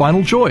your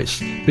final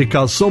choice,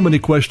 because so many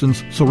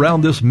questions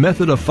surround this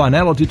method of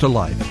finality to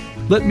life.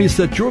 Let me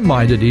set your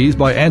mind at ease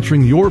by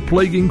answering your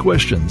plaguing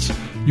questions.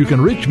 You can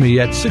reach me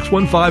at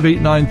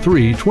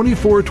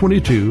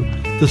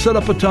 615-893-2422 to set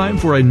up a time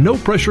for a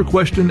no-pressure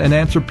question and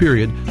answer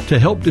period to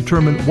help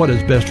determine what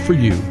is best for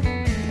you.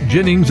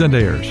 Jennings &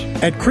 Ayers.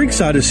 At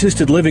Creekside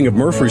Assisted Living of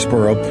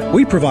Murfreesboro,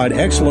 we provide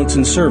excellence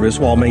in service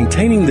while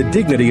maintaining the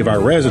dignity of our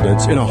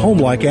residents in a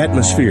home-like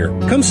atmosphere.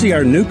 Come see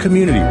our new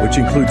community, which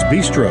includes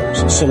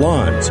bistros,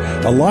 salons,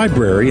 a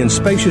library, and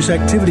spacious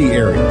activity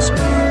areas.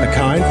 A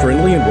kind,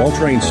 friendly, and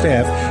well-trained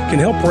staff can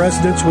help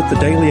residents with the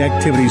daily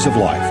activities of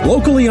life.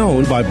 Locally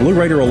owned by Blue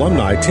Raider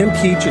alumni Tim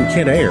Keach and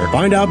Kent Ayer.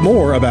 Find out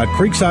more about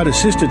Creekside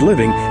Assisted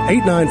Living,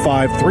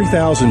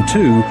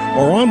 895-3002,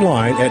 or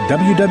online at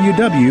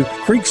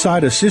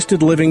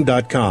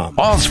www.creeksideassistedliving.com.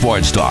 All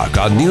sports talk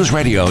on News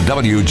Radio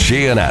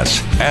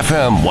WGNS,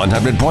 FM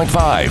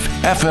 100.5,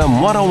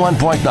 FM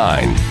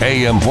 101.9,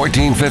 AM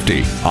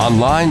 1450,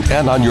 online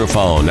and on your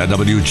phone at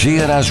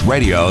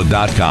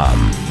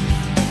WGNSradio.com.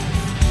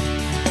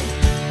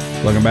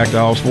 Welcome back to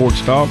All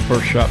Sports Talk.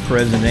 First Shot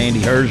President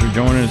Andy Herzer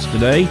joining us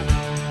today.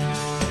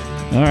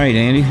 All right,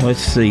 Andy, let's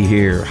see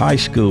here. High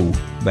school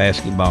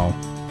basketball.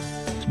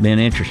 It's been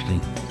interesting.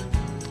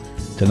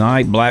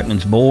 Tonight,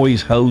 Blackman's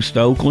boys host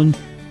Oakland.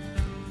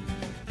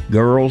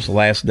 Girls,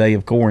 last day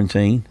of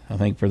quarantine, I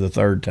think for the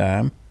third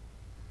time.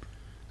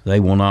 They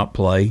will not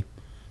play.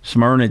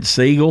 Smyrna at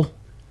Siegel,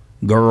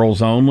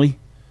 girls only.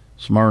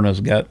 Smyrna's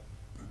got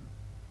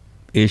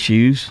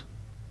issues.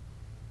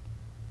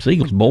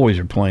 Siegel's boys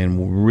are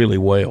playing really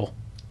well.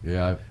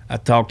 Yeah. I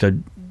talked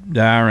to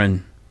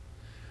Darren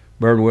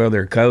Birdwell,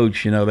 their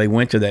coach. You know, they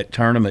went to that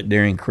tournament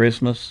during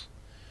Christmas.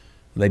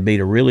 They beat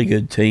a really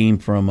good team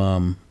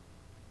from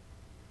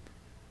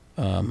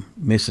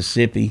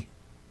Mississippi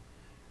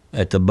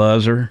at the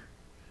buzzer.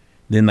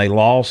 Then they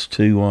lost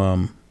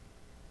to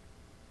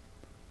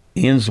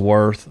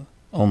Innsworth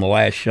on the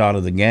last shot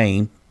of the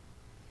game.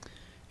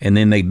 And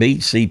then they beat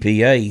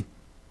CPA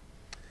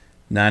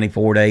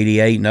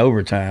 94-88 in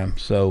overtime.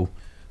 So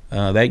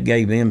that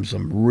gave them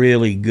some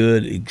really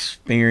good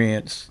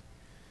experience,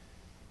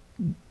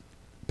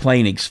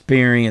 playing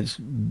experience,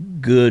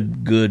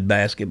 good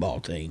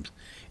basketball teams.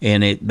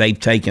 And they've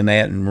taken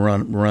that and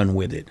run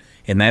with it.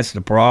 And that's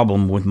the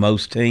problem with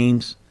most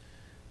teams.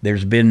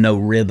 There's been no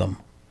rhythm.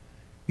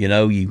 You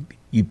know, you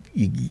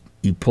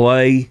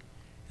play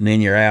and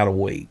then you're out a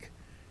week.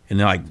 And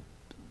like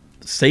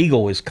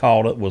Siegel was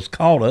caught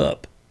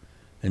up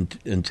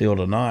until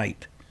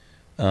tonight.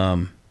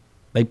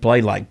 They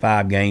played like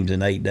 5 games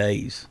in 8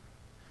 days.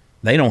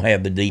 They don't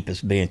have the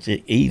deepest bench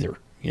either,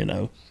 you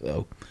know.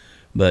 So,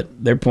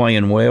 but they're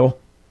playing well.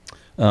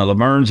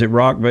 Laverne's at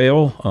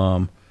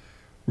Rockville.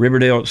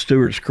 Riverdale at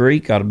Stewart's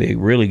Creek. Ought to be a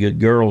really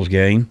good girls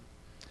game.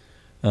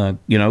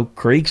 You know,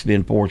 Creek's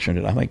been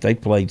fortunate. I think they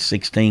played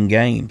 16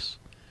 games.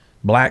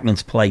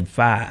 Blackman's played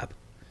 5.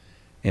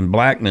 And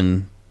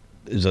Blackman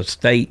is a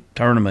state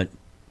tournament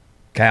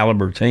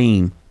caliber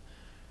team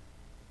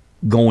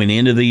going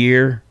into the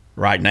year.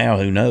 Right now,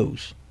 who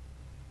knows?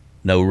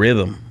 No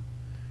rhythm.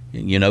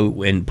 You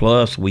know, and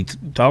plus, we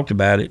talked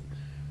about it.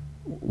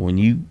 When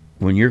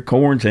you're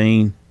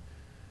quarantined,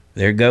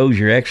 there goes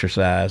your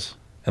exercise.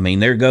 I mean,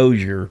 there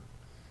goes your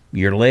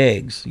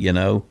legs, you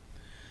know.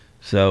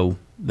 So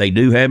they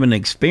do have an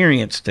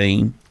experienced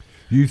team.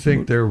 Do you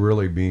think they're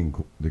really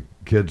the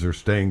kids are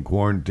staying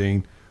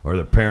quarantined, or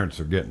the parents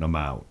are getting them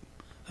out?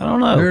 I don't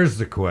know. There's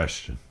the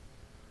question.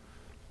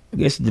 I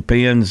guess it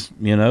depends,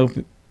 you know,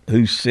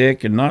 who's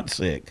sick and not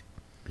sick.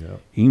 Yeah.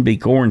 You can be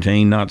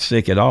quarantined, not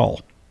sick at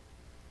all.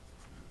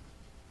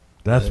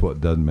 That's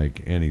what doesn't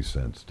make any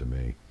sense to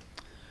me.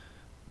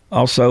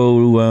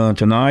 Also,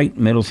 tonight,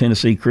 Middle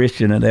Tennessee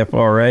Christian at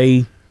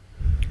FRA,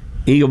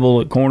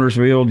 Eagleville at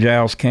Cornersville,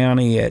 Giles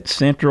County at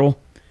Central,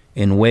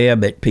 and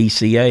Webb at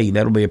PCA.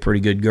 That'll be a pretty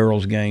good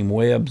girls' game.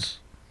 Webb's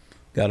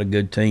got a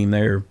good team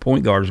there.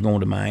 Point guard's going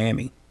to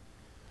Miami.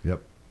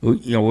 Yep.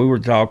 We were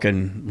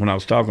talking, when I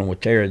was talking with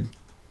Tara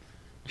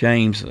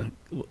James,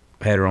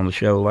 had her on the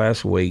show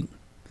last week.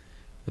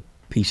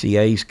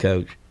 PCA's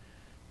coach.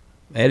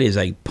 That is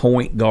a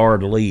point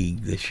guard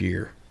league this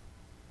year.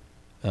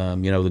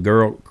 The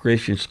girl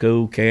Christian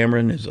School,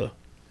 Cameron, is a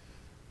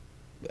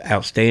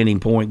outstanding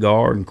point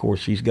guard. And, of course,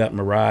 she's got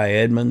Mariah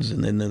Edmonds,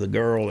 and then the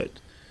girl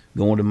that's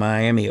going to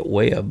Miami at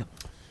Webb.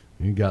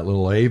 You got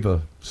little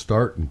Ava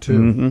starting,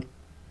 too.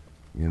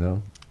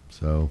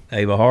 So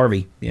Ava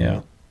Harvey,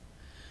 yeah.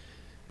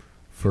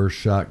 First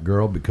shot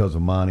girl because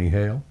of Monty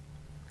Hale.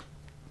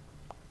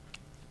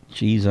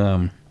 She's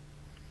I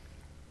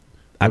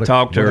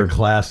talked to her. What a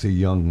classy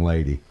young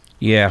lady.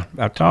 Yeah,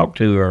 I talked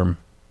to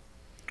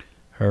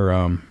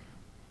her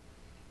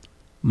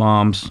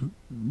mom's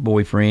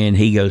boyfriend.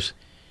 He goes,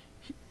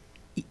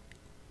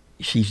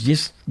 she's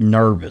just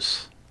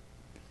nervous.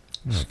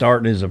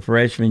 Starting as a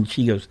freshman,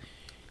 she goes,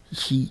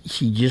 she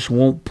just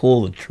won't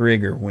pull the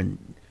trigger when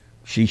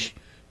she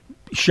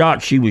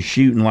shot she was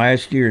shooting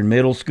last year in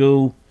middle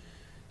school.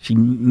 She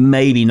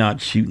maybe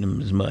not shooting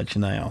them as much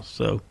now.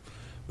 So,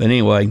 but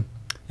anyway,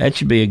 that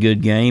should be a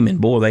good game. And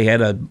boy, they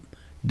had a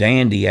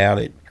dandy out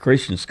at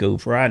Christian School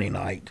Friday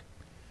night.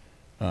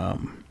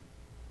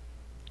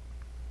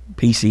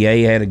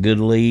 PCA had a good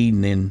lead,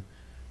 and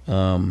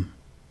then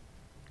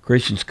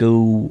Christian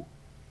School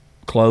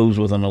closed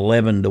with an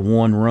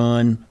 11-1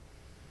 run,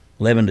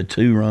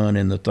 11-2 run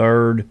in the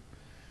third,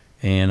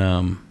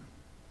 and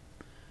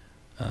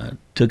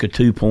took a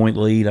 2-point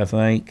lead, I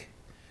think.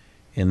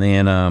 And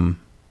then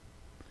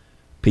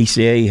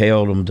PCA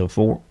held them to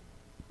 4,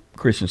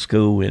 Christian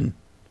School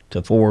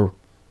to 4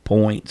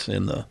 points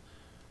in the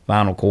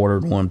final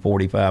quarter,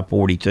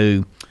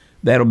 145-42.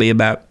 That'll be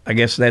about, I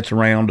guess that's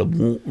round of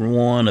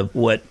one of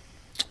what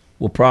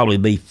will probably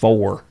be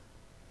 4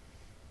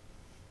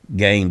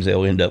 games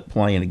they'll end up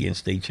playing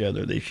against each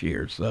other this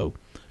year. So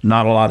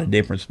not a lot of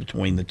difference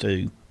between the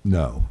two.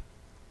 No,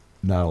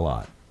 not a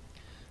lot.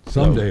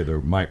 Someday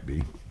there might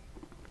be.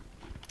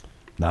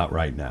 Not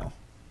right now.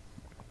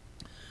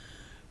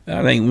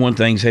 I think one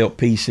thing's helped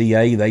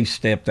PCA. They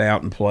stepped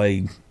out and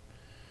played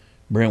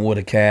Brentwood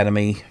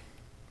Academy,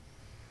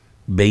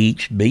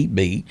 beat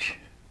Beach,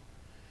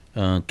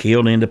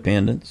 killed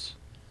Independence,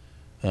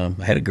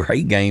 had a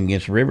great game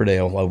against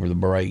Riverdale over the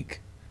break.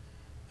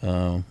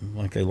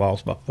 Like they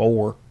lost by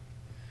 4.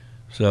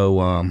 So,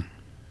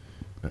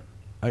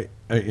 I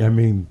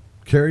mean,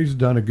 Carrie's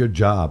done a good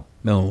job.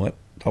 No, what?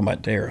 Talking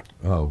about Tara.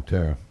 Oh,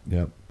 Tara.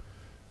 Yep.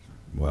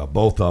 Well,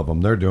 both of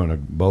them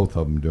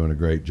doing a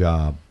great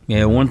job.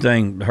 Yeah, one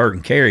thing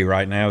hurting Carrie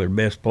right now, their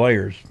best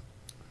players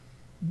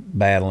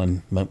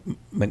battling.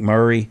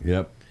 McMurray.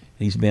 Yep.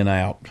 He's been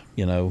out.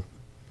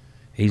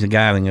 He's a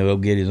guy that can go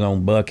get his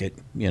own bucket.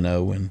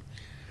 And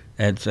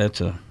that's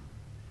a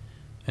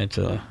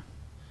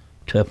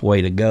tough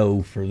way to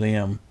go for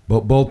them.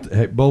 But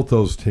both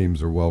those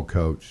teams are well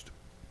coached.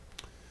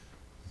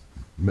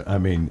 I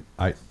mean,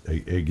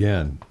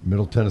 again,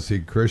 Middle Tennessee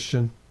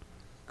Christian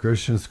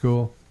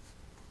School.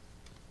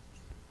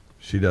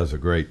 She does a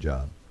great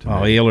job.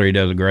 Hillary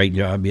does a great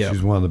job. Yeah,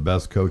 she's one of the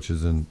best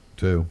coaches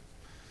too.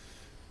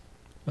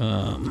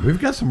 We've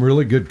got some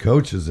really good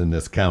coaches in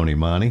this county,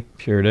 Monty.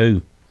 Sure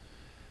do.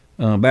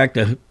 Back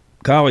to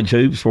college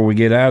hoops before we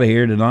get out of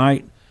here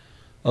tonight.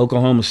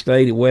 Oklahoma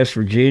State at West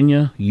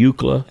Virginia,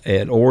 UCLA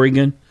at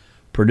Oregon,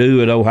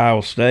 Purdue at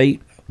Ohio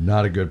State.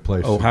 Not a good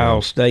place.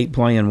 Ohio State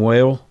playing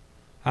well.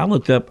 I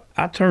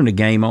turned the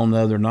game on the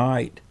other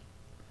night,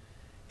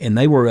 and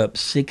they were up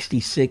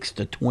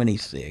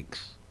 66-26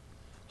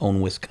 on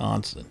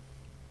Wisconsin.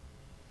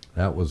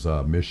 That was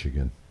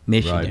Michigan.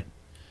 Right.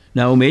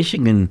 No,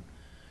 Michigan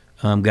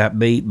got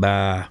beat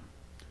by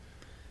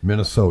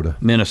Minnesota.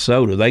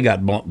 They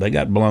got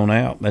blown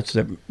out. That's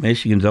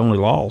Michigan's only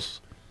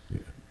loss.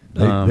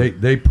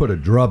 They put a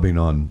drubbing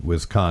on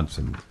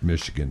Wisconsin.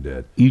 Michigan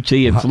did. UT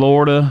in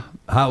Florida.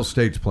 Ohio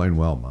State's playing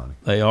well, Monty.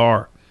 They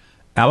are.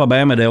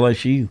 Alabama at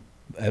LSU.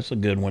 That's a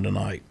good one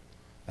tonight.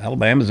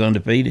 Alabama's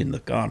undefeated in the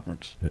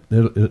conference.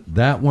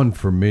 That one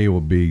for me will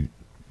be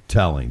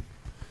telling.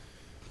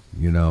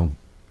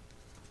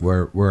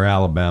 Where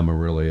Alabama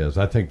really is.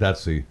 I think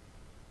that's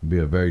be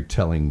a very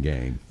telling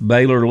game.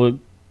 Baylor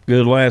looked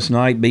good last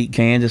night. Beat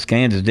Kansas.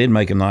 Kansas did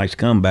make a nice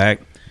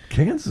comeback.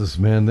 Kansas,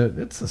 man,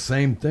 it's the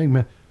same thing,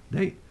 man.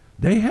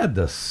 They had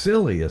the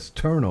silliest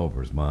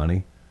turnovers,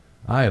 Monty,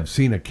 I have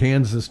seen a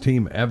Kansas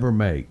team ever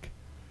make.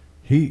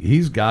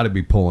 He's got to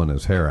be pulling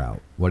his hair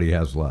out, what he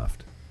has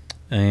left.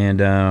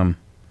 And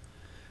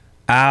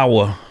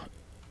Iowa,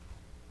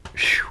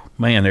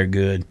 man, they're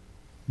good.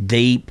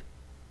 Deep.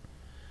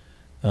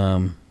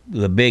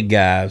 The big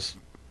guys,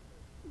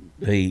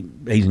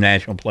 he's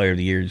National Player of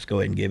the Year. Just go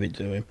ahead and give it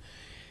to him.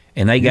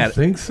 And they got. You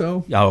think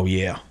so? Oh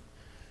yeah,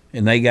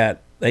 and they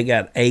got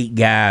 8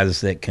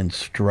 guys that can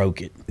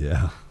stroke it.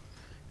 Yeah,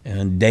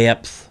 and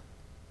depth.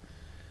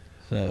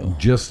 So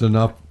just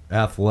enough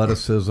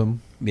athleticism.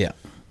 Yeah,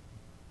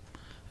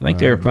 I think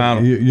they're a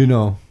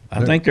final.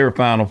 I think they're a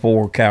Final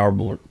Four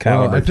caliber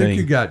I think team.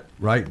 you got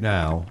right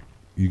now.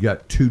 You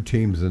got 2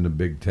 teams in the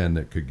Big Ten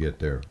that could get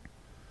there,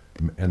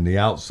 and the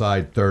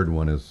outside third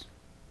one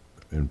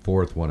and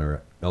fourth one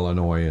are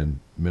Illinois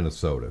and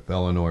Minnesota. If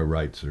Illinois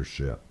rights their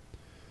ship,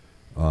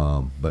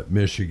 but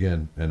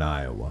Michigan and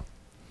Iowa.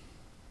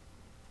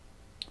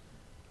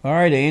 All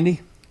right,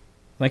 Andy.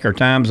 I think our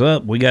time's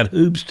up. We got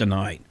hoops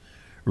tonight.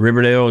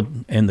 Riverdale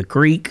and the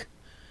Creek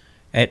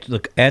at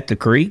the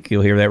Creek.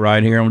 You'll hear that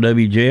right here on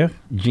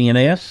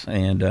WGNS.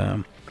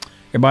 And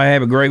everybody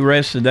have a great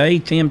rest of the day.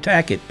 Tim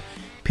Tackett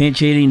pinch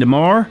hitting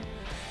tomorrow.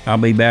 I'll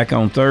be back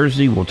on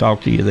Thursday. We'll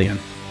talk to you then.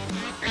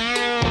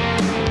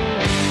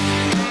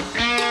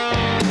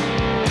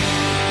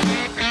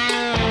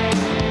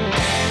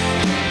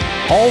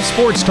 All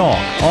Sports Talk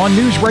on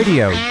News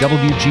Radio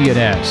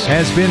WGNS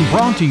has been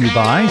brought to you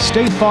by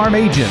State Farm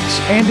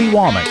agents Andy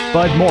Womack,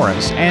 Bud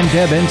Morris, and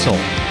Deb Ensel.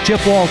 Chip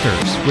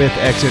Walters with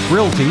Exit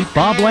Realty,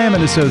 Bob Lamb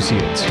 &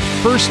 Associates.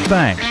 First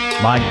Bank,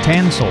 Mike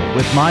Tansel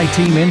with My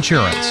Team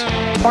Insurance.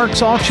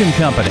 Parks Auction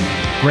Company,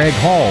 Greg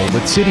Hall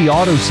with City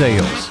Auto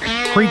Sales.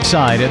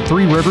 Creekside at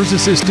Three Rivers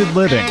Assisted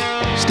Living.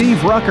 Steve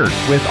Ruckert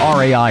with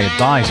RAI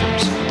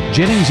Advisors.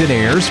 Jennings &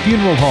 Ayers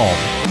Funeral Home.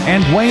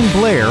 And Wayne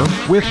Blair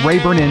with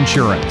Rayburn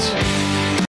Insurance.